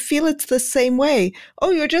Twitter, I feel it's the same way.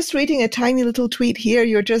 Oh, you're just reading a tiny little tweet here.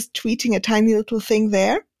 You're just tweeting a tiny little thing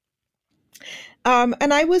there.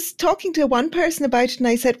 And I was talking to one person about it, and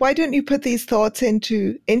I said, why don't you put these thoughts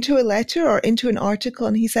into a letter or into an article?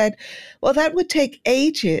 And he said, well, that would take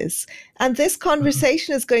ages. And this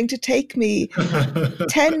conversation is going to take me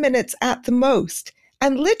 10 minutes at the most.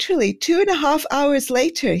 And literally 2.5 hours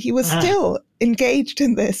later, he was still engaged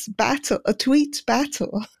in this battle, a tweet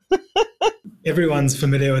battle. Everyone's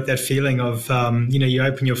familiar with that feeling of, you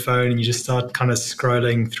open your phone and you just start kind of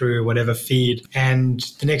scrolling through whatever feed. And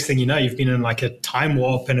the next thing you know, you've been in like a time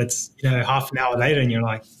warp, and it's, half an hour later and you're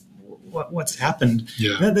like, what's happened?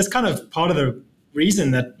 Yeah. That's kind of part of the reason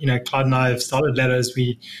that, Clyde and I have started Letters.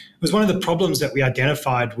 It was one of the problems that we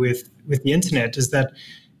identified with the internet, is that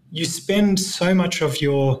you spend so much of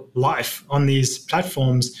your life on these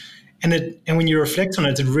platforms, and when you reflect on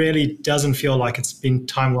it, it really doesn't feel like it's been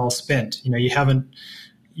time well spent. You haven't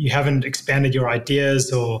expanded your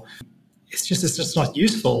ideas, or it's just not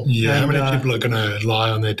useful. Yeah, how many people are going to lie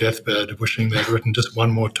on their deathbed wishing they'd written just one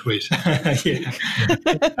more tweet? Yeah.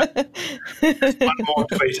 One more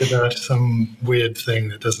tweet about some weird thing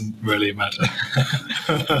that doesn't really matter.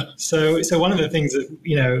 So one of the things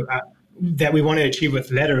that, that we want to achieve with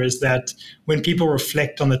Letter is that when people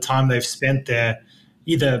reflect on the time they've spent there,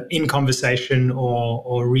 either in conversation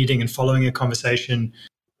or reading and following a conversation,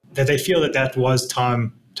 that they feel that was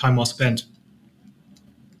time well spent.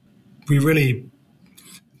 We really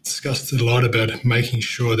discussed a lot about making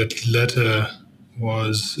sure that Letter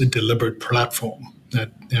was a deliberate platform,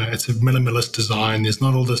 that it's a minimalist design. There's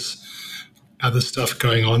not all this other stuff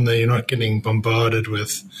going on there. You're not getting bombarded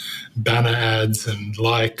with banner ads and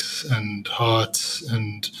likes and hearts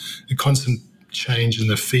and a constant change in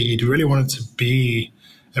the feed. You really want it to be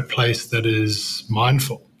a place that is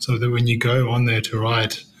mindful, so that when you go on there to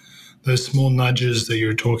write, those small nudges that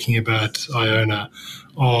you're talking about, Iona,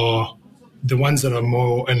 are the ones that are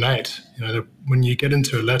more innate. When you get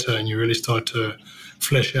into a letter and you really start to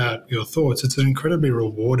flesh out your thoughts, it's an incredibly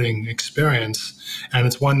rewarding experience, and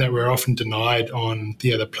it's one that we're often denied on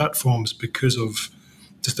the other platforms because of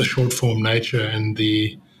just the short form nature and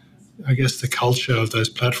the culture of those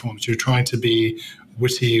platforms. You're trying to be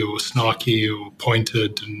witty or snarky or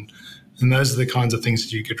pointed, and those are the kinds of things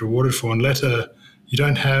that you get rewarded for. On Letter, you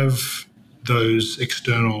don't have those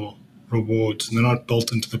external rewards, and they're not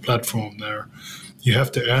built into the platform. You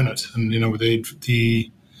have to earn it. And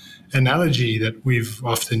the analogy that we've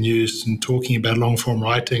often used in talking about long form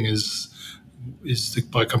writing is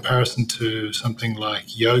by comparison to something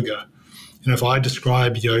like yoga. If I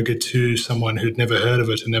describe yoga to someone who'd never heard of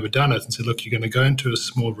it and never done it and said, look, you're going to go into a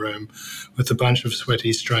small room with a bunch of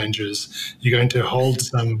sweaty strangers, you're going to hold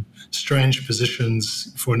some strange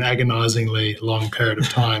positions for an agonizingly long period of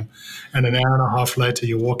time, and an hour and a half later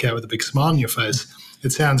you walk out with a big smile on your face,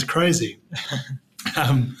 it sounds crazy.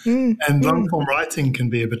 And long form writing can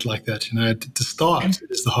be a bit like that. To start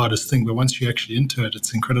is the hardest thing, but once you're actually into it,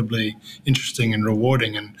 it's incredibly interesting and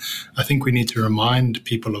rewarding. And I think we need to remind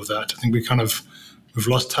people of that. I think we've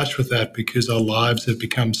lost touch with that because our lives have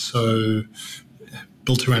become so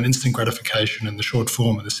built around instant gratification and the short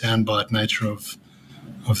form and the soundbite nature of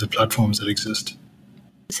the platforms that exist.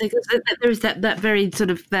 So there is that very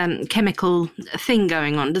sort of chemical thing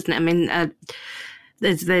going on, doesn't it? I mean,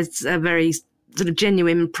 there's a very sort of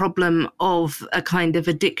genuine problem of a kind of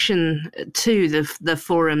addiction to the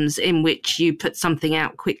forums, in which you put something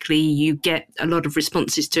out quickly, you get a lot of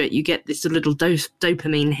responses to it, you get this little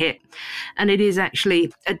dopamine hit, and it is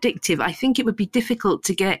actually addictive. I think it would be difficult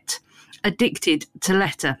to get addicted to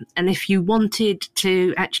Letter, and if you wanted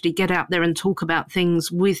to actually get out there and talk about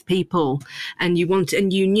things with people, and you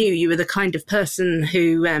knew you were the kind of person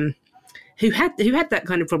who who had that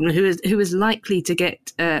kind of problem, who was likely to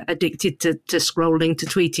get addicted to scrolling, to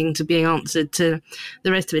tweeting, to being answered, to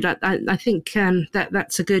the rest of it. I think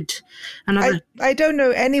that's a good another. I don't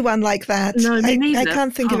know anyone like that. No, me neither. I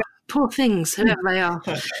can't think of it. Poor things, whoever they are.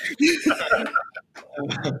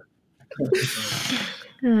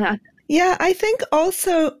 Yeah, I think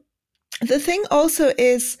also the thing also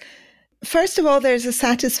is, first of all, there's a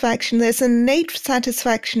satisfaction. There's an innate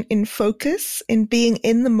satisfaction in focus, in being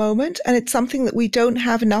in the moment, and it's something that we don't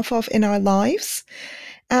have enough of in our lives.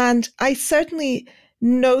 And I certainly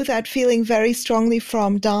know that feeling very strongly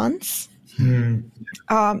from dance.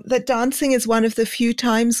 That dancing is one of the few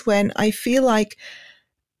times when I feel like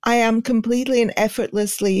I am completely and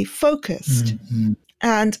effortlessly focused.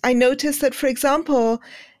 And I notice that, for example,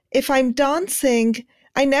 if I'm dancing,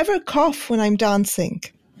 I never cough when I'm dancing.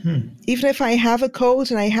 Even if I have a cold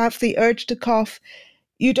and I have the urge to cough,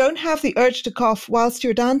 you don't have the urge to cough whilst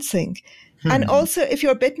you're dancing. And also, if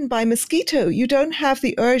you're bitten by a mosquito, you don't have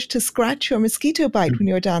the urge to scratch your mosquito bite when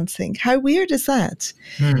you're dancing. How weird is that?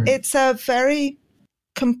 It's a very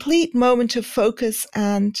complete moment of focus,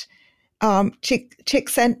 and Chick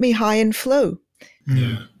sent me high and flow.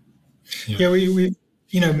 Yeah, we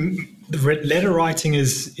the letter writing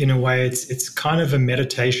is, in a way, it's kind of a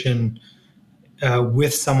meditation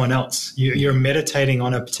with someone else. You're meditating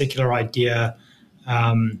on a particular idea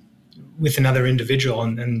with another individual,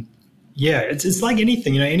 and yeah, it's like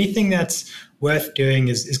anything. Anything that's worth doing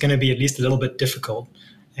is going to be at least a little bit difficult.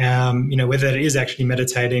 Whether it is actually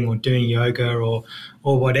meditating or doing yoga or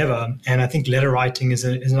whatever. And I think letter writing is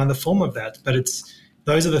another form of that. But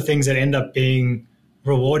those are the things that end up being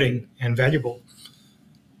rewarding and valuable.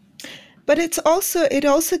 But it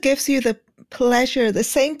also gives you the pleasure, the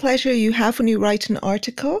same pleasure you have when you write an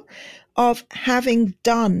article, of having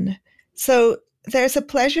done. So there's a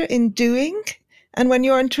pleasure in doing. And when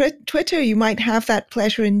you're on Twitter, you might have that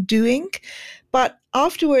pleasure in doing. But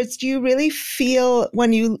afterwards, do you really feel,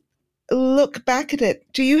 when you look back at it,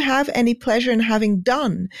 do you have any pleasure in having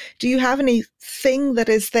done? Do you have anything that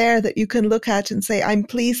is there that you can look at and say, I'm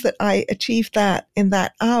pleased that I achieved that in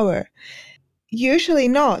that hour? Usually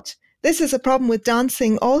not. This is a problem with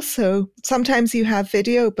dancing also. Sometimes you have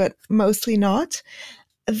video, but mostly not.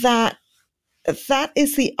 That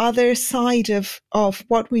is the other side of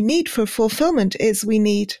what we need for fulfillment, is we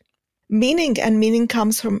need meaning, and meaning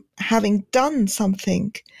comes from having done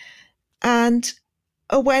something. And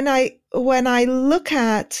when I look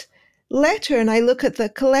at letter and I look at the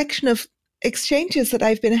collection of exchanges that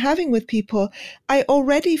I've been having with people, I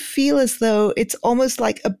already feel as though it's almost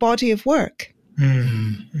like a body of work.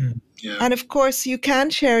 Yeah. And of course, you can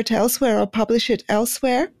share it elsewhere or publish it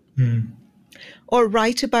elsewhere or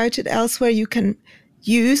write about it elsewhere. You can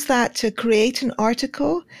use that to create an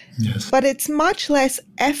article, but it's much less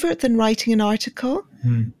effort than writing an article.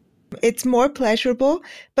 It's more pleasurable,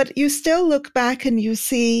 but you still look back and you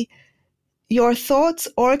see your thoughts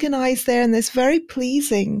organized there in this very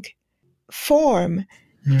pleasing form.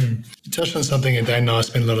 You touched on something that Dan and I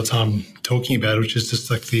spent a lot of time talking about, which is just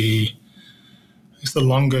like the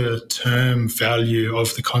longer term value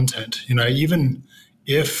of the content. Even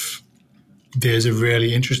if there's a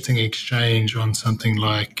really interesting exchange on something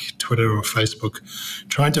like Twitter or Facebook,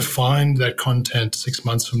 trying to find that content 6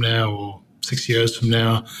 months from now or 6 years from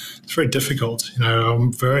now, it's very difficult.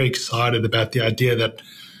 I'm very excited about the idea that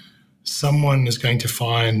someone is going to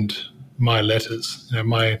find my letters.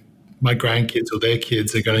 My grandkids or their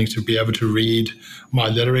kids are going to be able to read my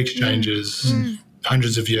letter exchanges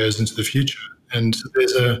hundreds of years into the future. And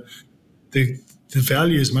there's the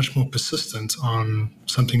value is much more persistent on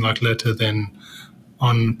something like letter than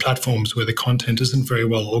on platforms where the content isn't very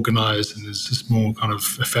well organized and is just more kind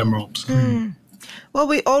of ephemeral. So. Well,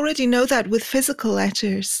 we already know that with physical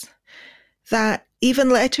letters, that even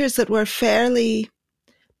letters that were fairly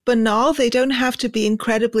banal, they don't have to be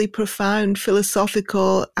incredibly profound,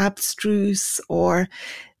 philosophical, abstruse, or,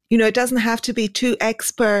 it doesn't have to be two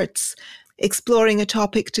experts exploring a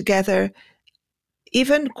topic together.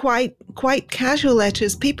 Even quite casual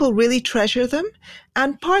letters, people really treasure them,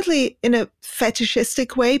 and partly in a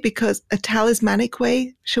fetishistic way, because a talismanic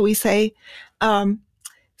way, shall we say.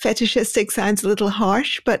 Fetishistic sounds a little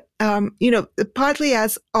harsh, but partly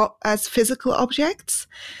as physical objects,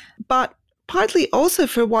 but partly also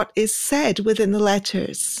for what is said within the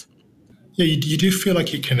letters. Yeah, you do feel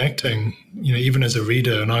like you're connecting. Even as a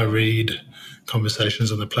reader, and I read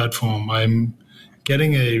conversations on the platform, I'm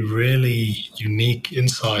getting a really unique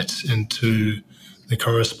insight into the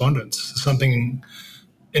correspondence, something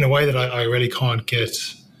in a way that I really can't get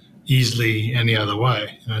easily any other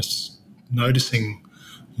way. It's noticing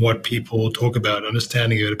what people talk about,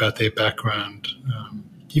 understanding it about their background,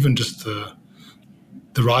 even just the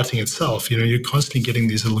writing itself. You're constantly getting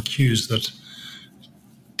these little cues that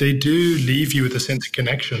they do leave you with a sense of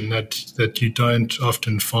connection that you don't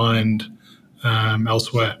often find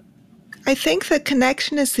elsewhere. I think that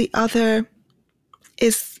connection is the other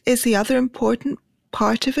important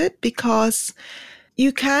part of it, because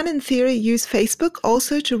you can, in theory, use Facebook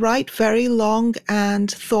also to write very long and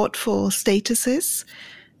thoughtful statuses.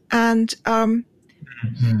 And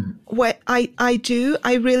what I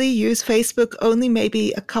really use Facebook only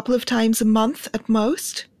maybe a couple of times a month at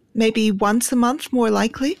most, maybe once a month more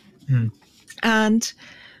likely. And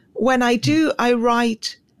when I do, I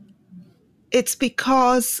write, it's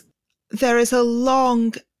because there is a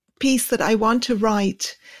long piece that I want to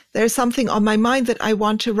write. There's something on my mind that I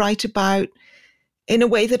want to write about in a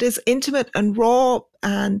way that is intimate and raw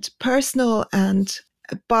and personal,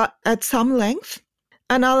 but at some length.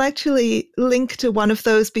 And I'll actually link to one of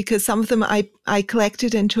those, because some of them I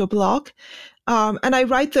collected into a blog. And I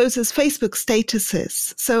write those as Facebook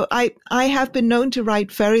statuses. So I have been known to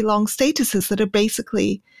write very long statuses that are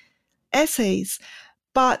basically essays.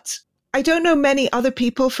 But I don't know many other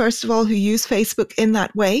people, first of all, who use Facebook in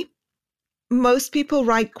that way. Most people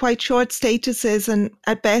write quite short statuses, and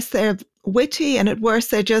at best they're witty, and at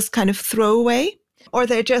worst they're just kind of throwaway. Or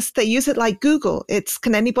they use it like Google. It's,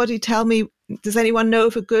 can anybody tell me, does anyone know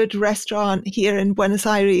of a good restaurant here in Buenos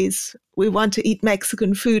Aires? We want to eat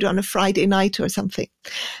Mexican food on a Friday night or something.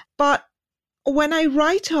 But when I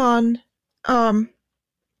write on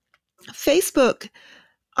Facebook,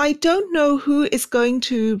 I don't know who is going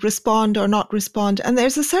to respond or not respond. And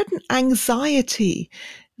there's a certain anxiety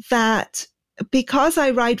that, because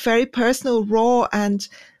I write very personal, raw, and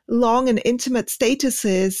long and intimate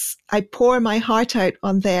statuses, I pour my heart out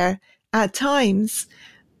on there at times.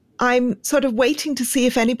 I'm sort of waiting to see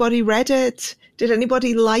if anybody read it. Did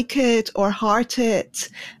anybody like it or heart it?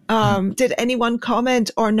 Did anyone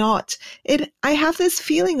comment or not? I have this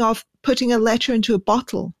feeling of putting a letter into a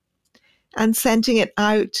bottle and sending it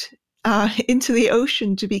out into the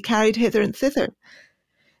ocean to be carried hither and thither.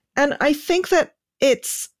 And I think that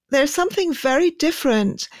there's something very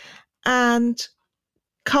different and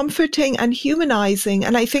comforting and humanizing.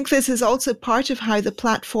 And I think this is also part of how the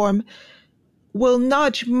platform will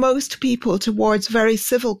nudge most people towards very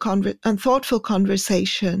civil and thoughtful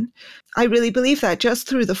conversation. I really believe that just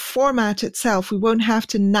through the format itself. We won't have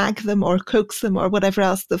to nag them or coax them or whatever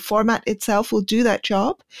else. The format itself will do that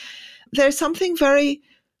job. There's something very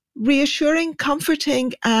reassuring,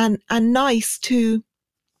 comforting, and nice to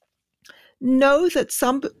know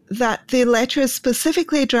that the letter is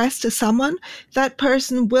specifically addressed to someone. That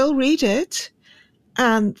person will read it,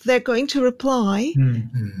 and they're going to reply.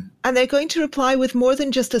 And they're going to reply with more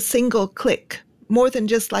than just a single click, more than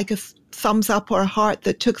just like a thumbs up or a heart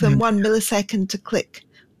that took them 1 millisecond to click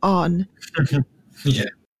on. Yeah.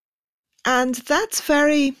 And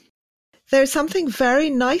there's something very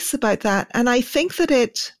nice about that. And I think that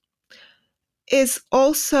it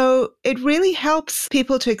really helps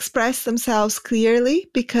people to express themselves clearly,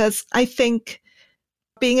 because I think,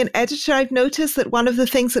 being an editor, I've noticed that one of the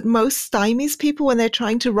things that most stymies people when they're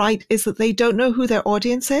trying to write is that they don't know who their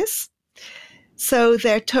audience is. So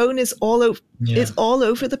their tone is all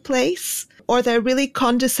over the place, or they're really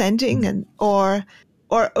condescending or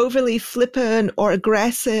overly flippant or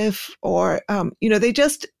aggressive, or they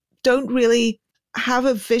just don't really have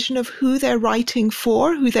a vision of who they're writing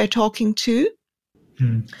for, who they're talking to.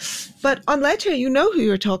 But on letter, you know who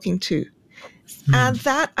you're talking to. And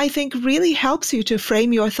that, I think, really helps you to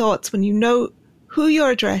frame your thoughts when you know who you're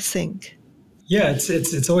addressing. Yeah,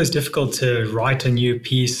 it's always difficult to write a new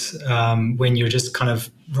piece when you're just kind of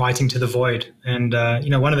writing to the void. And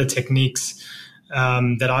one of the techniques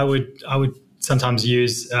that I would sometimes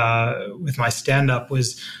use with my stand-up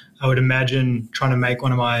was, I would imagine trying to make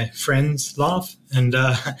one of my friends laugh, and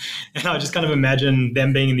I would just kind of imagine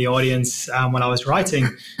them being in the audience when I was writing,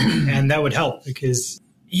 and that would help because,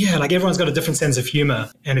 like everyone's got a different sense of humor,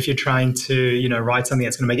 and if you're trying to write something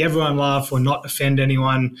that's going to make everyone laugh or not offend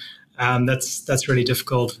anyone, that's really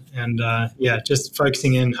difficult. And just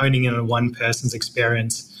focusing in, honing in on one person's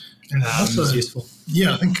experience is useful.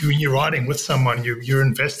 Yeah, I think when you're writing with someone, you're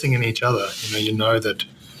investing in each other. You know that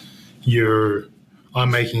I'm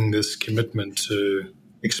making this commitment to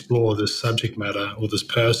explore this subject matter or this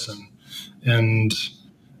person, and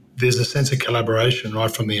there's a sense of collaboration right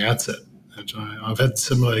from the outset. And I've had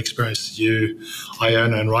similar experience to you,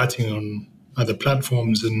 Iona, and writing on other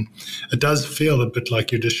platforms, and it does feel a bit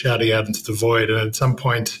like you're just shouting out into the void. And at some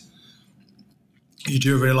point, you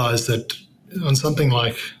do realize that on something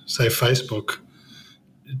like, say, Facebook,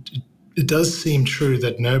 it does seem true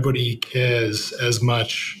that nobody cares as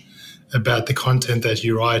much about the content that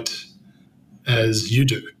you write as you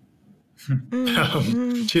do.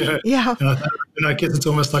 Yeah. And I guess it's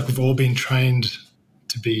almost like we've all been trained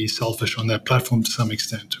to be selfish on that platform to some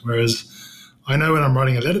extent. Whereas I know when I'm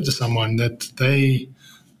writing a letter to someone that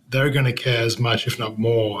they're going to care as much, if not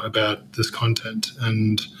more, about this content.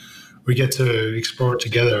 And we get to explore it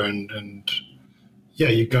together. And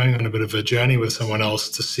you're going on a bit of a journey with someone else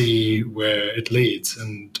to see where it leads.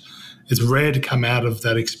 And it's rare to come out of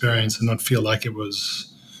that experience and not feel like it was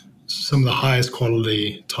some of the highest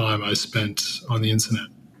quality time I spent on the internet.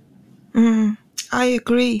 I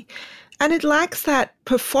agree. And it lacks that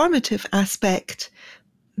performative aspect,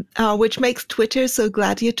 which makes Twitter so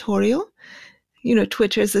gladiatorial.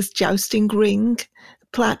 Twitter is this jousting ring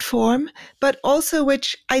platform, but also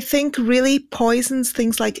which I think really poisons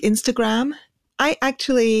things like Instagram. I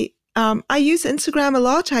actually, I use Instagram a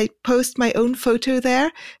lot. I post my own photo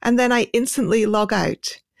there and then I instantly log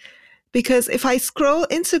out. Because if I scroll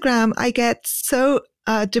Instagram, I get so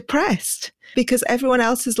depressed because everyone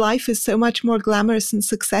else's life is so much more glamorous and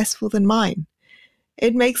successful than mine.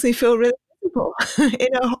 It makes me feel really miserable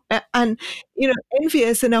and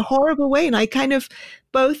envious in a horrible way. And I kind of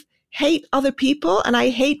both hate other people and I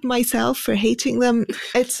hate myself for hating them.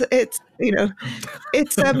 It's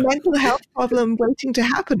a mental health problem waiting to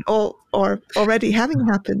happen or already having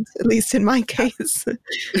happened, at least in my case.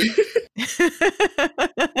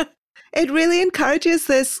 It really encourages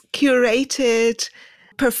this curated,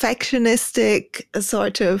 perfectionistic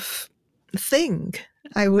sort of thing,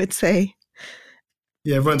 I would say.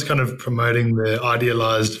 Yeah, everyone's kind of promoting the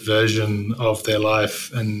idealized version of their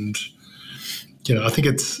life. And, I think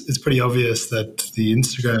it's pretty obvious that the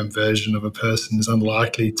Instagram version of a person is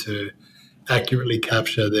unlikely to accurately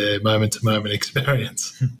capture their moment-to-moment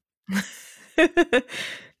experience.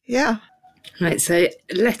 Yeah. Right, so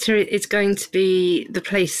letter is going to be the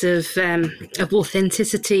place of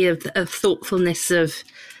authenticity, of thoughtfulness, of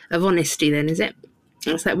honesty. Then is it?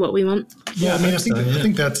 Is that what we want? Yeah, I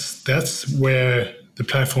think that's where the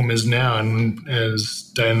platform is now, and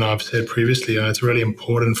as Dan and I have said previously, it's really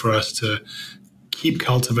important for us to keep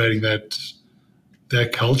cultivating that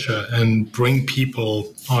culture and bring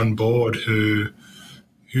people on board who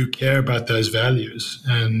care about those values.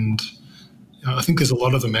 And I think there's a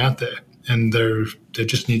lot of them out there. And they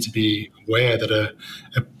just need to be aware that a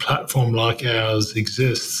platform like ours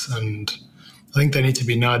exists. And I think they need to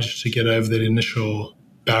be nudged to get over that initial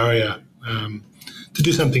barrier to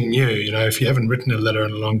do something new. If you haven't written a letter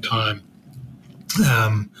in a long time,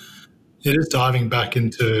 it is diving back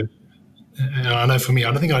into, and I know for me,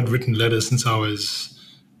 I don't think I'd written letters since I was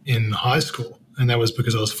in high school. And that was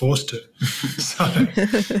because I was forced to. So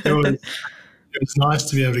it was nice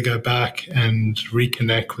to be able to go back and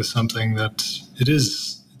reconnect with something that it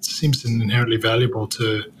seems inherently valuable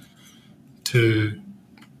to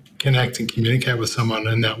connect and communicate with someone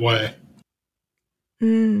in that way.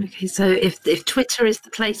 Okay, so if Twitter is the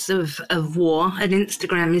place of war and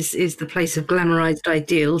Instagram is the place of glamorized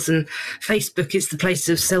ideals and Facebook is the place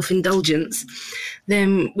of self-indulgence,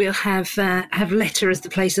 then we'll have letter as the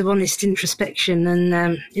place of honest introspection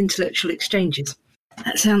and intellectual exchanges.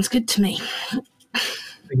 That sounds good to me. I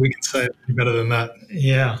think we can say it better than that.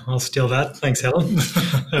 Yeah, I'll steal that. Thanks, Helen.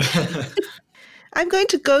 I'm going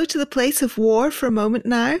to go to the place of war for a moment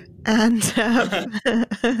now and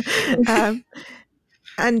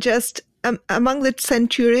just among the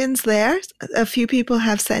centurions there, a few people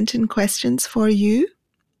have sent in questions for you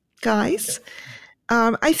guys.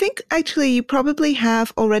 I think actually you probably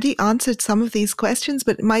have already answered some of these questions,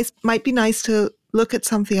 but it might be nice to look at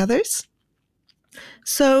some of the others.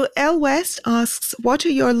 So L. West asks, what are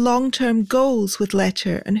your long-term goals with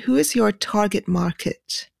Letter and who is your target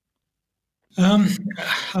market?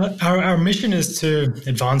 Our mission is to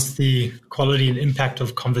advance the quality and impact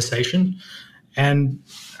of conversation. And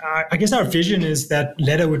I guess our vision is that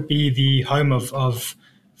Letter would be the home of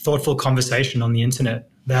thoughtful conversation on the internet,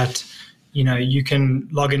 that, you can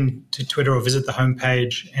log into Twitter or visit the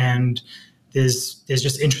homepage and there's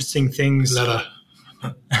just interesting things. Letter.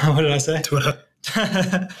 What did I say? Twitter.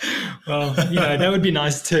 Well, that would be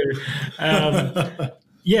nice too. And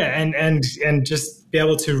just be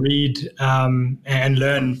able to read and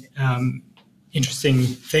learn interesting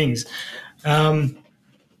things.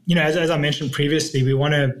 As I mentioned previously,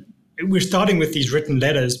 we're starting with these written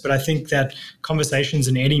letters, but I think that conversations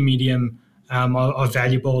in any medium are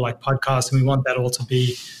valuable, like podcasts, and we want that all to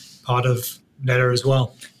be part of Letter as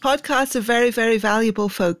well. Podcasts are very, very valuable,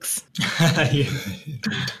 folks. Yeah.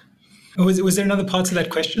 Was there another part to that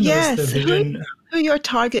question? Yes. Or was the vision? Who are your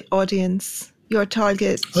target audience? your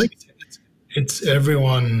target? I think it's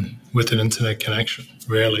everyone with an internet connection,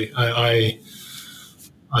 really. I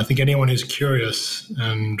think anyone who's curious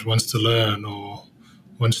and wants to learn or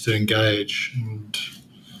wants to engage, and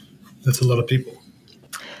that's a lot of people.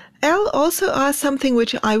 Elle also asked something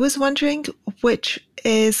which I was wondering, which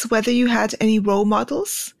is whether you had any role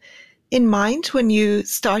models in mind when you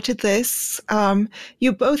started this.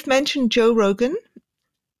 You both mentioned Joe Rogan.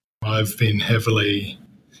 I've been heavily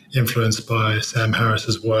influenced by Sam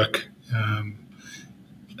Harris's work. And,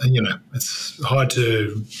 it's hard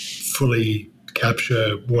to fully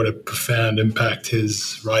capture what a profound impact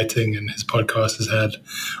his writing and his podcast has had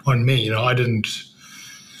on me. I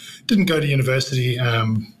didn't go to university.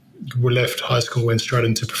 We left high school, went straight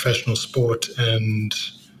into professional sport, and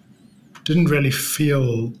didn't really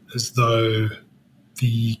feel as though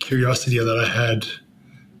the curiosity that I had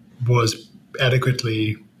was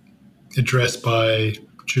adequately addressed by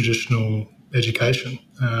traditional education.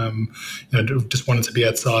 Just wanted to be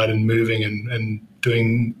outside and moving and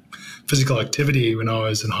doing physical activity when I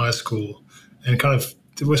was in high school, and it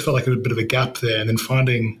always felt like a bit of a gap there. And then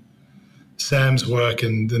finding Sam's work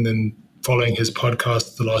and then following his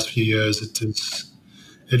podcast the last few years,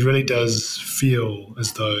 it really does feel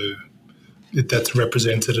as though that's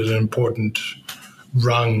represented an important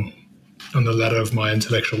rung on the ladder of my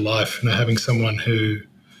intellectual life. Having someone who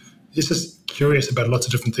is just curious about lots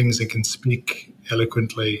of different things and can speak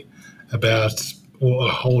eloquently about a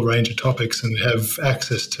whole range of topics and have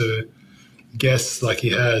access to guests like he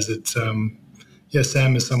has.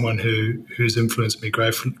 Sam is someone who's influenced me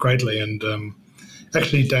greatly. And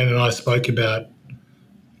actually, Dane and I spoke about,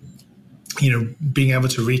 being able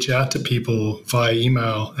to reach out to people via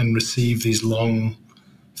email and receive these long,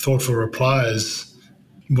 thoughtful replies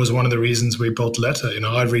was one of the reasons we built Letter.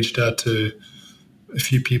 I'd reached out to a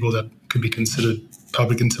few people that could be considered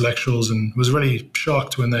public intellectuals and was really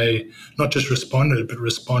shocked when they not just responded, but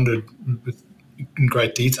responded in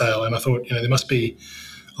great detail. And I thought, there must be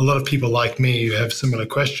a lot of people like me who have similar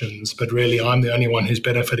questions, but really I'm the only one who's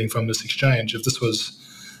benefiting from this exchange. If this was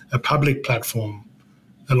a public platform,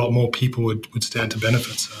 a lot more people would stand to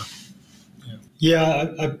benefit. So,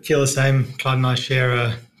 yeah, I feel the same. Clyde and I share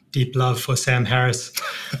a deep love for Sam Harris.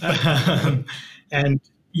 And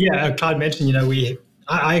yeah, Clyde mentioned,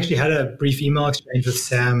 I actually had a brief email exchange with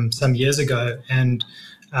Sam some years ago, and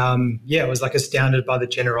I was astounded by the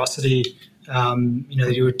generosity,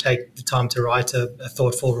 that he would take the time to write a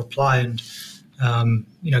thoughtful reply. And,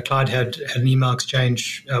 Clyde had an email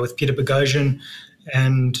exchange with Peter Boghossian,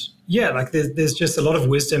 and there's just a lot of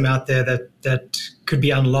wisdom out there that could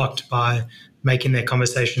be unlocked by making their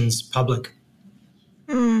conversations public.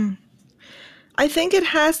 I think it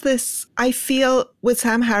has this, I feel, with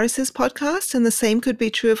Sam Harris's podcast, and the same could be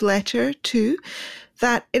true of Letter too,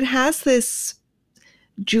 that it has this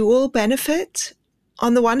dual benefit.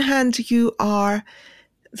 On the one hand, you are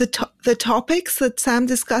the topics that Sam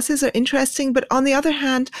discusses are interesting, but on the other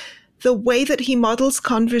hand, the way that he models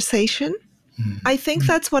conversation, I think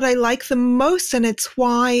that's what I like the most, and it's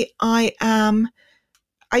why I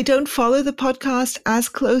don't follow the podcast as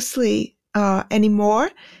closely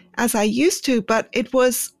anymore as I used to, but it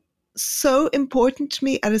was so important to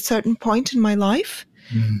me at a certain point in my life.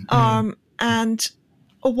 And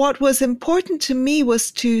what was important to me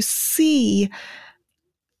was to see,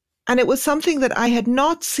 and it was something that I had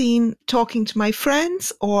not seen talking to my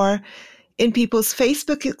friends or in people's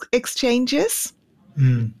Facebook exchanges.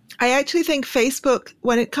 I actually think Facebook,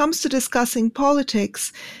 when it comes to discussing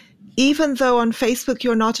politics, even though on Facebook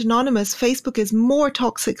you're not anonymous, Facebook is more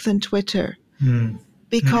toxic than Twitter.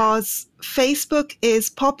 Because Facebook is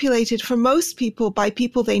populated for most people by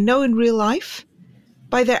people they know in real life,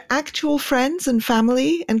 by their actual friends and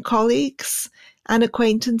family and colleagues and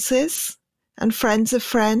acquaintances and friends of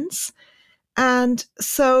friends. And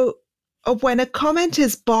so when a comment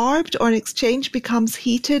is barbed or an exchange becomes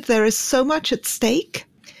heated, there is so much at stake.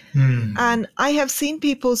 And I have seen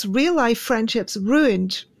people's real life friendships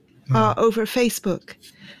ruined over Facebook.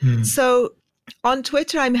 So on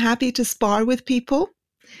Twitter, I'm happy to spar with people,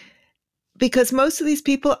 because most of these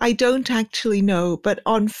people I don't actually know. But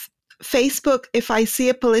on Facebook, if I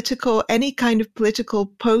see any kind of political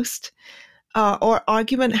post or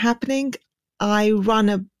argument happening, I run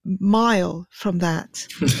a mile from that.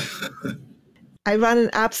 I run an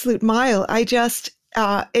absolute mile. I just,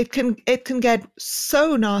 it can get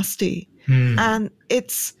so nasty, and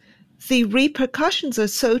the repercussions are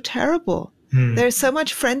so terrible. There's so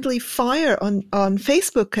much friendly fire on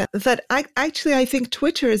Facebook that I think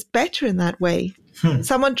Twitter is better in that way.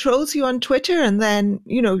 Someone trolls you on Twitter and then,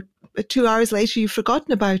 2 hours later you've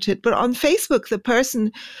forgotten about it. But on Facebook, the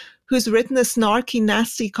person who's written a snarky,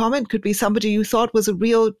 nasty comment could be somebody you thought was a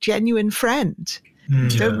real, genuine friend.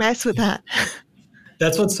 Don't mess with that.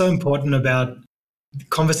 That's what's so important about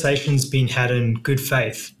conversations being had in good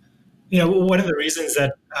faith. One of the reasons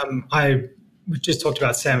that we just talked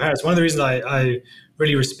about Sam Harris, one of the reasons I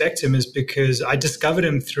really respect him is because I discovered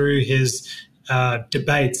him through his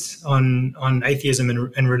debates on atheism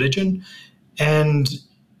and religion. And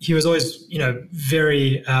he was always,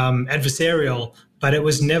 very adversarial, but it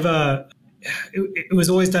was never, it was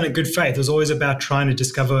always done in good faith. It was always about trying to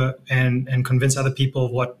discover and convince other people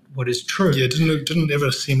of what is true. Yeah, it didn't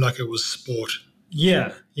ever seem like it was sport.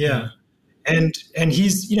 Yeah. And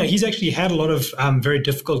he's actually had a lot of very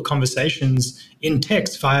difficult conversations in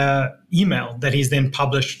text via email that he's then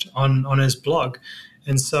published on his blog.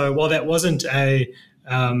 And so while that wasn't a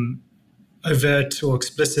overt or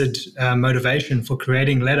explicit motivation for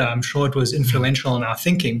creating Letter, I'm sure it was influential in our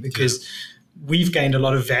thinking, because we've gained a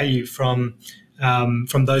lot of value from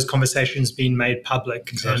those conversations being made public.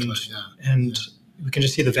 Exactly. And we can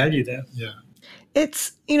just see the value there. Yeah.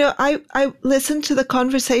 It's, I listened to the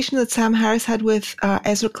conversation that Sam Harris had with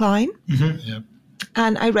Ezra Klein. Mm-hmm. Yeah.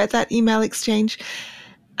 And I read that email exchange.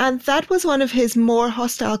 And that was one of his more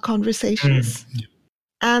hostile conversations. Yeah.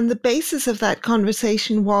 And the basis of that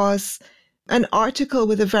conversation was an article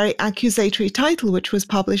with a very accusatory title, which was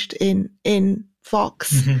published in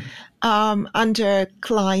Vox under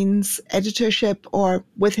Klein's editorship or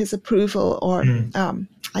with his approval, or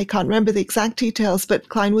I can't remember the exact details, but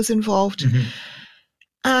Klein was involved.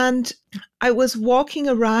 And I was walking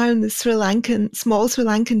around the small Sri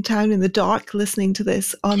Lankan town in the dark, listening to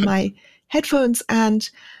this on my headphones. And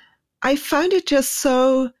I found it just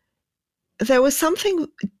there was something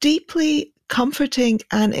deeply comforting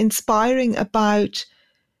and inspiring about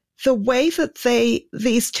the way that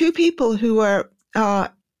these two people who were,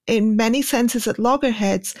 in many senses at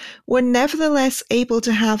loggerheads, were nevertheless able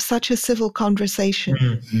to have such a civil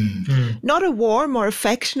conversation. Not a warm or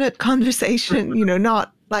affectionate conversation,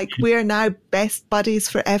 not like we're now best buddies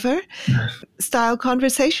forever style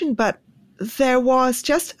conversation, but there was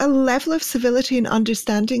just a level of civility and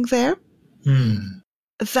understanding there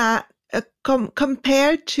that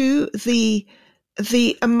compared to the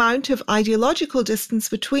amount of ideological distance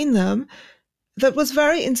between them, that was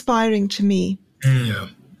very inspiring to me. Yeah,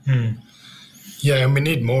 and we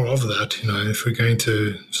need more of that. If we're going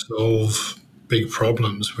to solve big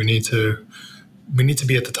problems, we need to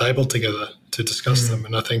be at the table together to discuss them.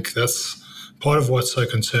 And I think that's part of what's so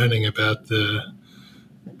concerning about the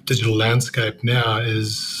digital landscape now,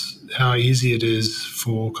 is how easy it is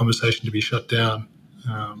for conversation to be shut down.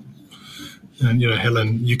 And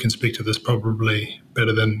Helen, you can speak to this probably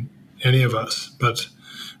better than any of us, but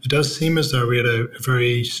it does seem as though we're at a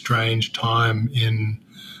very strange time in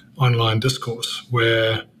online discourse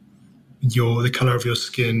where the colour of your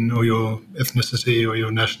skin or your ethnicity or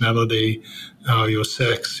your nationality, your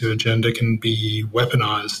sex, your gender can be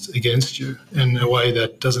weaponized against you in a way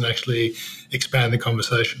that doesn't actually expand the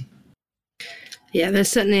conversation. Yeah, there's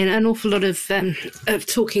certainly an awful lot of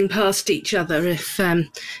talking past each other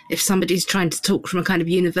if somebody's trying to talk from a kind of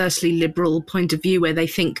universally liberal point of view, where they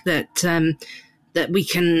think that we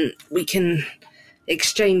can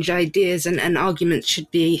exchange ideas and arguments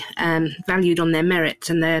should be valued on their merit,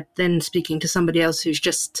 and they're then speaking to somebody else who's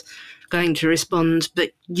just going to respond,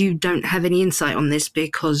 but you don't have any insight on this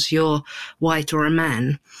because you're white or a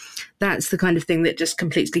man. That's the kind of thing that just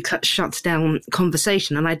completely shuts down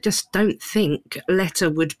conversation. And I just don't think Letter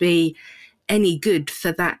would be any good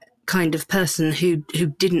for that kind of person who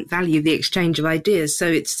didn't value the exchange of ideas. So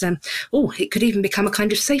it's, it could even become a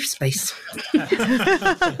kind of safe space.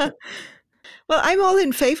 Well, I'm all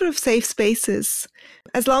in favor of safe spaces,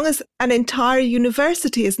 as long as an entire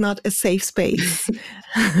university is not a safe space.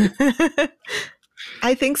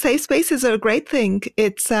 I think safe spaces are a great thing.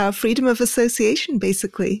 It's freedom of association,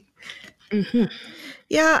 basically.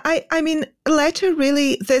 Yeah, I mean, Letter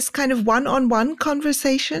really, this kind of one-on-one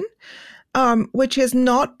conversation, which is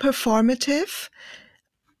not performative,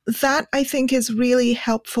 that I think is really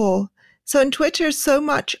helpful. So in Twitter, so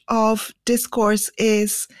much of discourse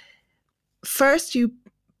is, first you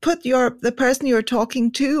put the person you're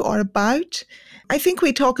talking to or about. I think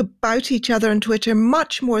we talk about each other on Twitter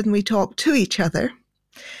much more than we talk to each other.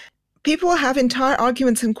 People have entire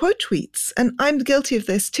arguments in quote tweets, and I'm guilty of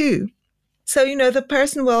this too. So, the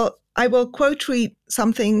person I will quote tweet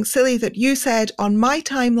something silly that you said on my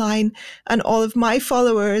timeline, and all of my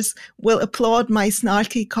followers will applaud my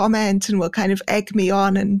snarky comment and will kind of egg me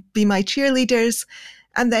on and be my cheerleaders.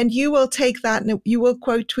 And then you will take that and you will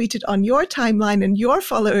quote tweet it on your timeline, and your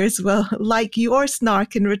followers will like your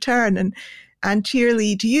snark in return. And and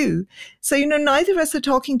cheerlead you. So, neither of us are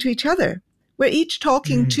talking to each other. We're each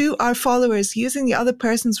talking to our followers, using the other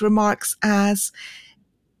person's remarks as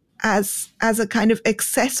a kind of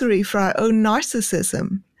accessory for our own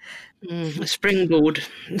narcissism. A springboard.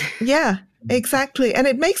 Yeah, exactly. And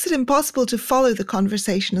it makes it impossible to follow the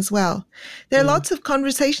conversation as well. There are lots of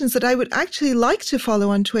conversations that I would actually like to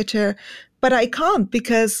follow on Twitter, but I can't,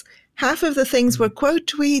 because half of the things were quote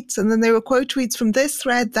tweets, and then there were quote tweets from this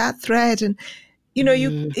thread, that thread. And,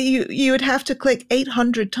 you would have to click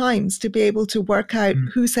 800 times to be able to work out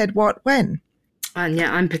who said what when. And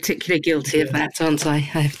yeah, I'm particularly guilty of that, aren't I? I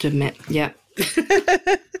have to admit. Yeah.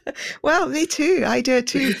 Well, me too. I do it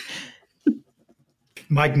too.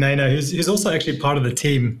 Mike Nainer, who's also actually part of the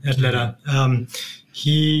team at Letter,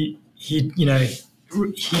 he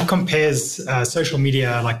compares social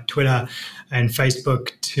media like Twitter and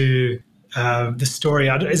Facebook to the story.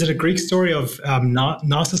 Is it a Greek story of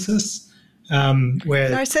Narcissus? Where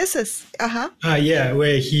Narcissus,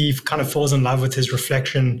 where he kind of falls in love with his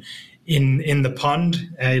reflection in the pond.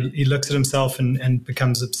 He looks at himself and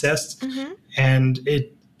becomes obsessed, and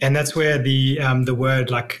that's where the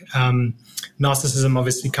word like narcissism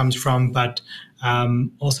obviously comes from, but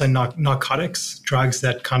also narcotics, drugs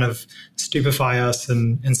that kind of stupefy us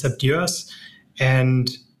and subdue us. And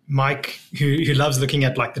Mike, who loves looking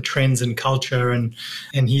at like the trends in culture, and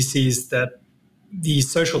he sees that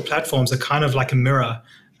these social platforms are kind of like a mirror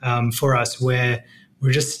for us, where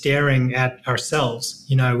we're just staring at ourselves.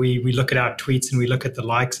 We look at our tweets and we look at the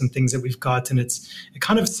likes and things that we've got, and it's a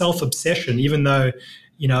kind of self-obsession, even though,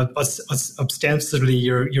 ostensibly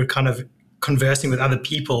you're kind of conversing with other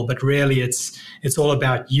people, but really it's all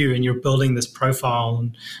about you, and you're building this profile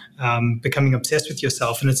and becoming obsessed with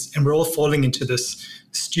yourself. And we're all falling into this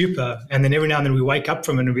stupor. And then every now and then we wake up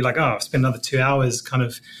from it and be like, oh, I've spent another 2 hours kind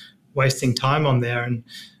of wasting time on there. And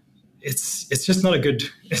it's just not a good,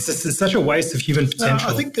 it's such a waste of human potential.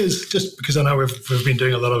 I think there's, just because I know we've been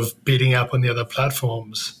doing a lot of beating up on the other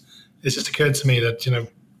platforms, it's just occurred to me that,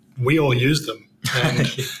 we all use them. And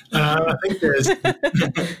I think there's,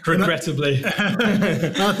 regrettably,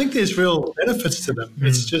 I think there's real benefits to them.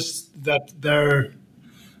 It's just that they're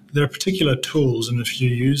particular tools, and if you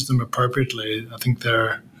use them appropriately, I think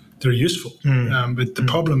they're useful. But the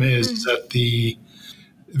problem is that the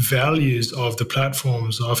values of the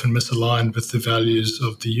platforms are often misaligned with the values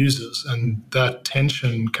of the users, and that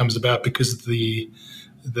tension comes about because of the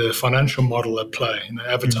financial model at play.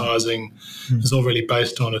 Advertising is all really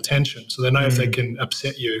based on attention, so they know if they can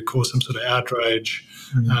upset you, cause some sort of outrage,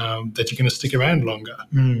 that you're going to stick around longer.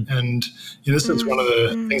 And this is one of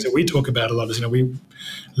the things that we talk about a lot. Is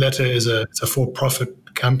Letter is it's a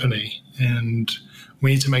for-profit company, and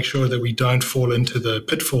we need to make sure that we don't fall into the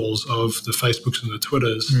pitfalls of the Facebooks and the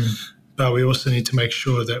Twitters, but we also need to make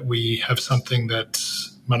sure that we have something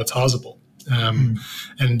that's monetizable. And,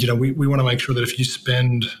 we want to make sure that if you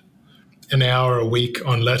spend an hour a week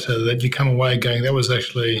on Letter, that you come away going, that was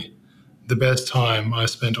actually the best time I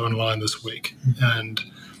spent online this week. And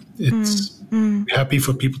it's happy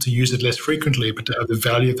for people to use it less frequently, but to have the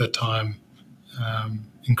value of that time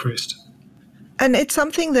increased. And it's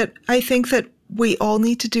something that I think that we all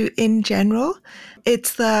need to do in general.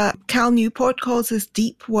 It's the Cal Newport calls this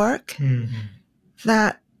deep work,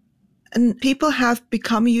 that and people have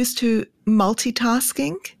become used to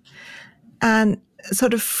multitasking and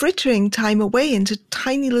sort of frittering time away into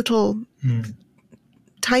tiny little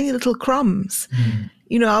crumbs.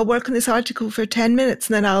 I'll work on this article for 10 minutes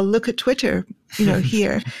and then I'll look at Twitter,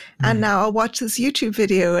 here, and now I'll watch this YouTube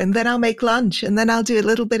video, and then I'll make lunch, and then I'll do a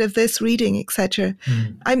little bit of this reading, etc.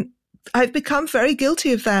 I've become very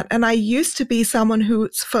guilty of that. And I used to be someone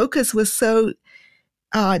whose focus was so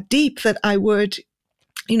deep that I would,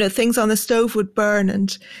 things on the stove would burn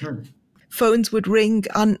and phones would ring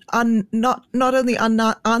not only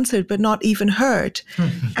unanswered, but not even heard.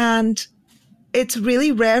 And it's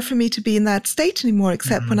really rare for me to be in that state anymore,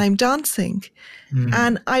 except when I'm dancing.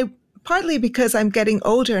 And partly because I'm getting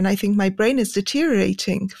older and I think my brain is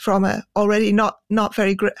deteriorating from a already not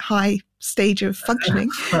very high stage of functioning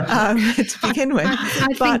to begin with.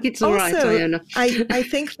 I think it's all right, Iona. I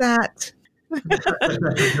think that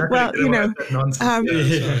well,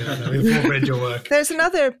 we've all read your work. There's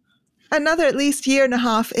another at least year and a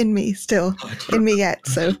half in me yet,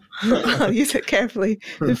 so I'll use it carefully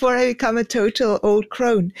before I become a total old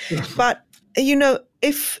crone. But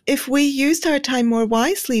if we used our time more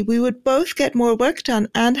wisely, we would both get more work done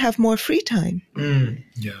and have more free time.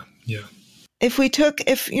 Yeah. If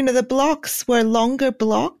the blocks were longer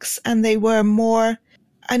blocks and they were more,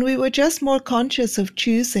 and we were just more conscious of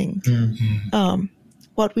choosing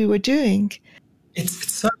what we were doing,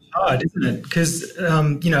 It's so hard, isn't it? Because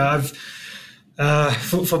I've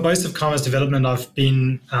for most of Karma's development, I've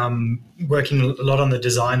been working a lot on the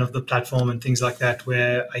design of the platform and things like that,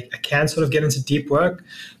 where I can sort of get into deep work.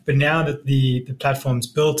 But now that the platform's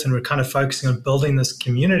built and we're kind of focusing on building this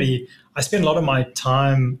community, I spend a lot of my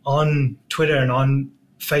time on Twitter and on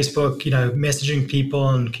Facebook, messaging people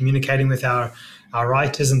and communicating with our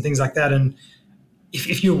writers and things like that. And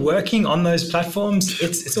if you're working on those platforms,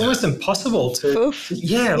 it's almost impossible to,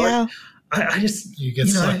 I just, you get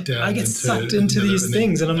sucked down. I get sucked into these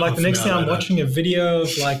things, and I'm like, the next thing I'm watching a video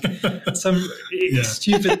of like some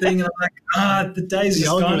stupid thing, and I'm like, the day's just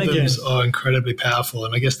gone again. The algorithms are incredibly powerful,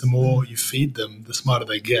 and I guess the more you feed them, the smarter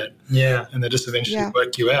they get. Yeah, and they just eventually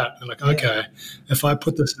work you out. They're like, okay, if I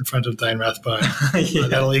put this in front of Dane Rathbone,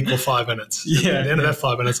 that'll equal 5 minutes. Yeah, at the end of that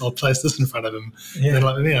 5 minutes, I'll place this in front of him. Yeah,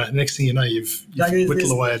 and next thing you know, you've whittled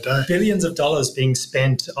away a day. Billions of dollars being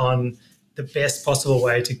spent on the best possible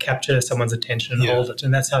way to capture someone's attention and hold it.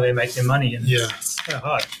 And that's how they make their money. And it's so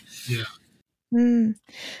hard. Yeah.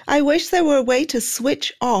 I wish there were a way to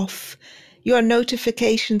switch off your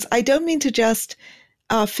notifications. I don't mean to just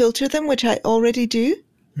filter them, which I already do.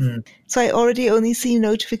 So I already only see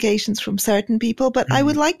notifications from certain people, but I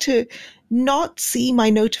would like to not see my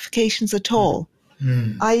notifications at all.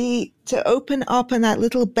 To open up on that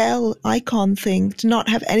little bell icon thing, to not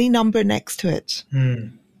have any number next to it.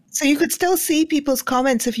 So you could still see people's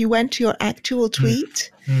comments if you went to your actual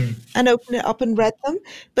tweet and opened it up and read them,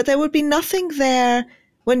 but there would be nothing there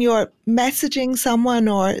when you're messaging someone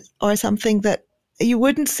or something that you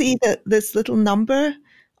wouldn't see this little number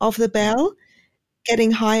of the bell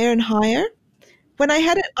getting higher and higher. When I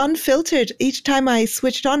had it unfiltered, each time I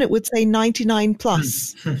switched on, it would say 99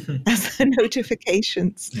 plus as the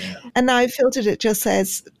notifications. Yeah. And now I filtered it just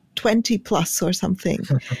says 20 plus or something.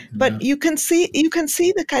 But you can see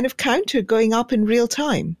the kind of counter going up in real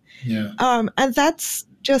time. Yeah. And that's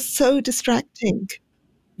just so distracting.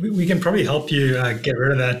 We can probably help you get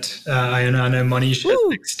rid of that. I know Monish has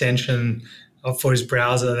an extension for his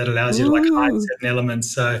browser that allows you to hide certain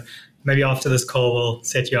elements. So maybe after this call, we'll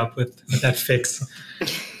set you up with that fix.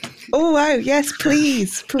 Oh, wow. Yes,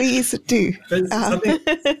 please do. But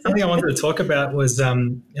something I wanted to talk about was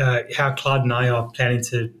how Clyde and I are planning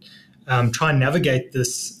to try and navigate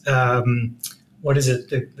this,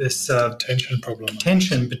 this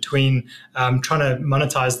tension between trying to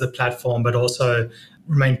monetize the platform, but also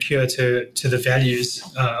remain pure to the values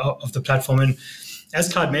of the platform. And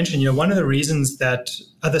as Clyde mentioned, one of the reasons that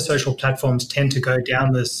other social platforms tend to go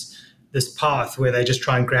down this path where they just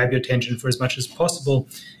try and grab your attention for as much as possible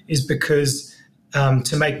is because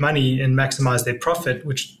to make money and maximize their profit,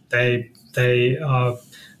 which they are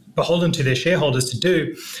beholden to their shareholders to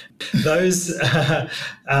do, those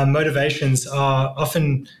motivations are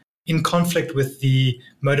often in conflict with the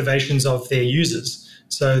motivations of their users.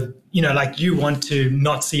 So, you want to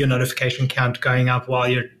not see your notification count going up while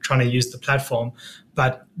you're trying to use the platform,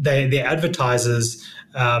 but their advertisers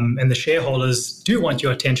and the shareholders do want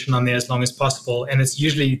your attention on there as long as possible. And it's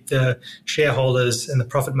usually the shareholders and the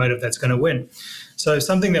profit motive that's going to win. So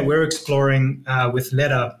something that we're exploring with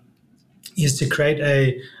Ledger is to create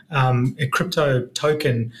a crypto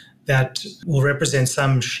token that will represent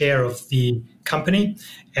some share of the company,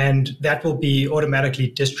 and that will be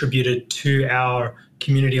automatically distributed to our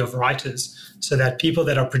community of writers so that people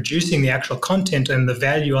that are producing the actual content and the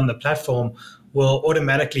value on the platform will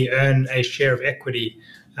automatically earn a share of equity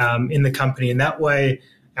in the company. And that way,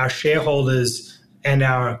 our shareholders and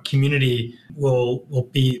our community will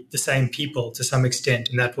be the same people to some extent,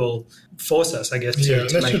 and that will force us, I guess,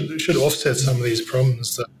 that should offset some of these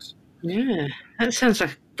problems. That sounds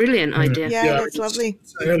like a brilliant idea. Yeah, that's lovely.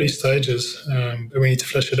 It's early stages, and we need to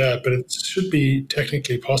flesh it out, but it should be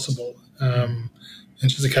technically possible.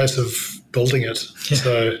 It's just a case of building it. Yeah.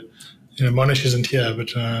 So, Monish isn't here, but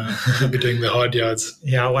he'll be doing the hard yards.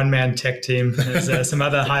 Yeah, our one-man tech team. There's some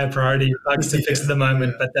other higher priority bugs to fix at the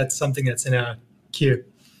moment, but that's something that's in our queue.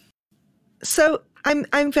 So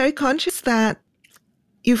I'm very conscious that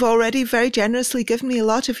you've already very generously given me a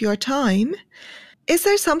lot of your time. Is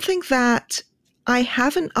there something that I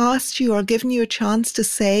haven't asked you or given you a chance to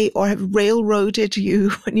say, or have railroaded you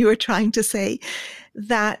when you were trying to say,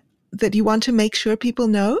 that you want to make sure people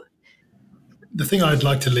know? The thing I'd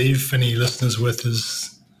like to leave any listeners with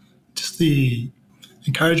is just the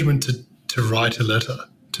encouragement to write a letter,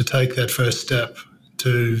 to take that first step,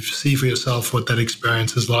 to see for yourself what that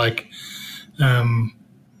experience is like.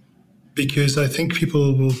 Because I think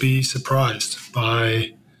people will be surprised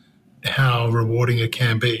by how rewarding it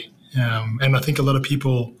can be. And I think a lot of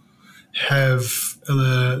people have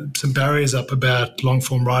some barriers up about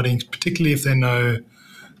long-form writing, particularly if they know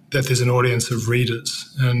that there's an audience of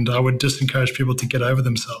readers. And I would just encourage people to get over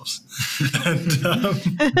themselves and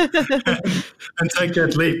take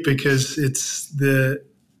that leap, because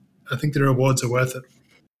I think the rewards are worth it.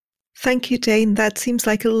 Thank you, Dane. That seems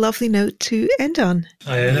like a lovely note to end on.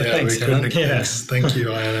 Thanks, Helen. Yes, thank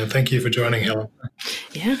you, Iona. Thank you for joining, Helen.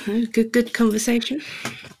 Yeah, good conversation.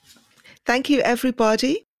 Thank you,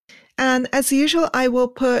 everybody. And as usual, I will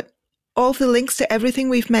put all the links to everything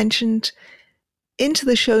we've mentioned into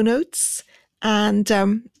the show notes. And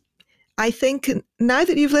I think now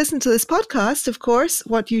that you've listened to this podcast, of course,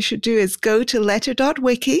 what you should do is go to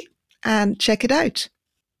letter.wiki and check it out.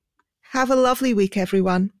 Have a lovely week,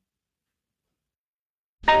 everyone.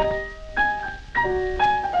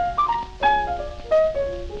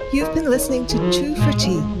 You've been listening to Two for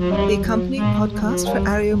Tea, the accompanying podcast for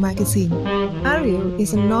Areo magazine. Areo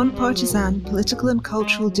is a non-partisan political and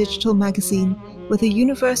cultural digital magazine with a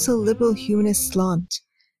universal liberal humanist slant,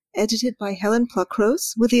 edited by Helen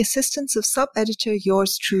Pluckrose with the assistance of sub-editor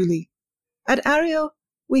yours truly. At Areo,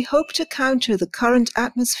 we hope to counter the current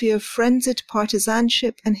atmosphere of frenzied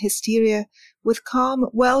partisanship and hysteria with calm,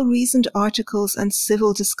 well-reasoned articles and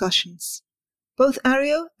civil discussions. Both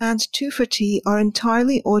Areo and Two for Tea are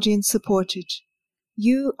entirely audience-supported.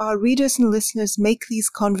 You, our readers and listeners, make these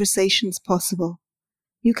conversations possible.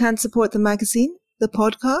 You can support the magazine, the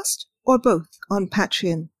podcast, or both on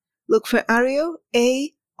Patreon. Look for Areo,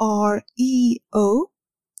 A-R-E-O,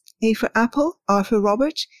 A for Apple, R for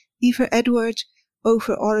Robert, E for Edward, O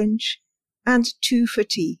for Orange, and Two for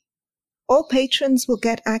Tea. All patrons will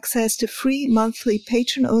get access to free monthly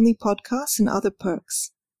patron-only podcasts and other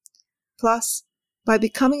perks. Plus, by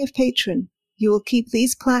becoming a patron, you will keep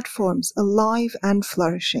these platforms alive and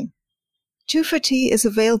flourishing. Two for Tea is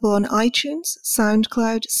available on iTunes,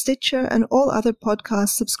 SoundCloud, Stitcher, and all other podcast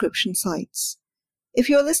subscription sites. If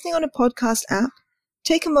you're listening on a podcast app,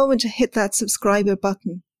 take a moment to hit that subscriber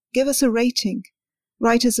button. Give us a rating.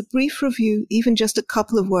 Write us a brief review, even just a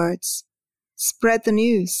couple of words. Spread the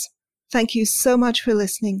news. Thank you so much for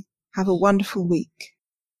listening. Have a wonderful week.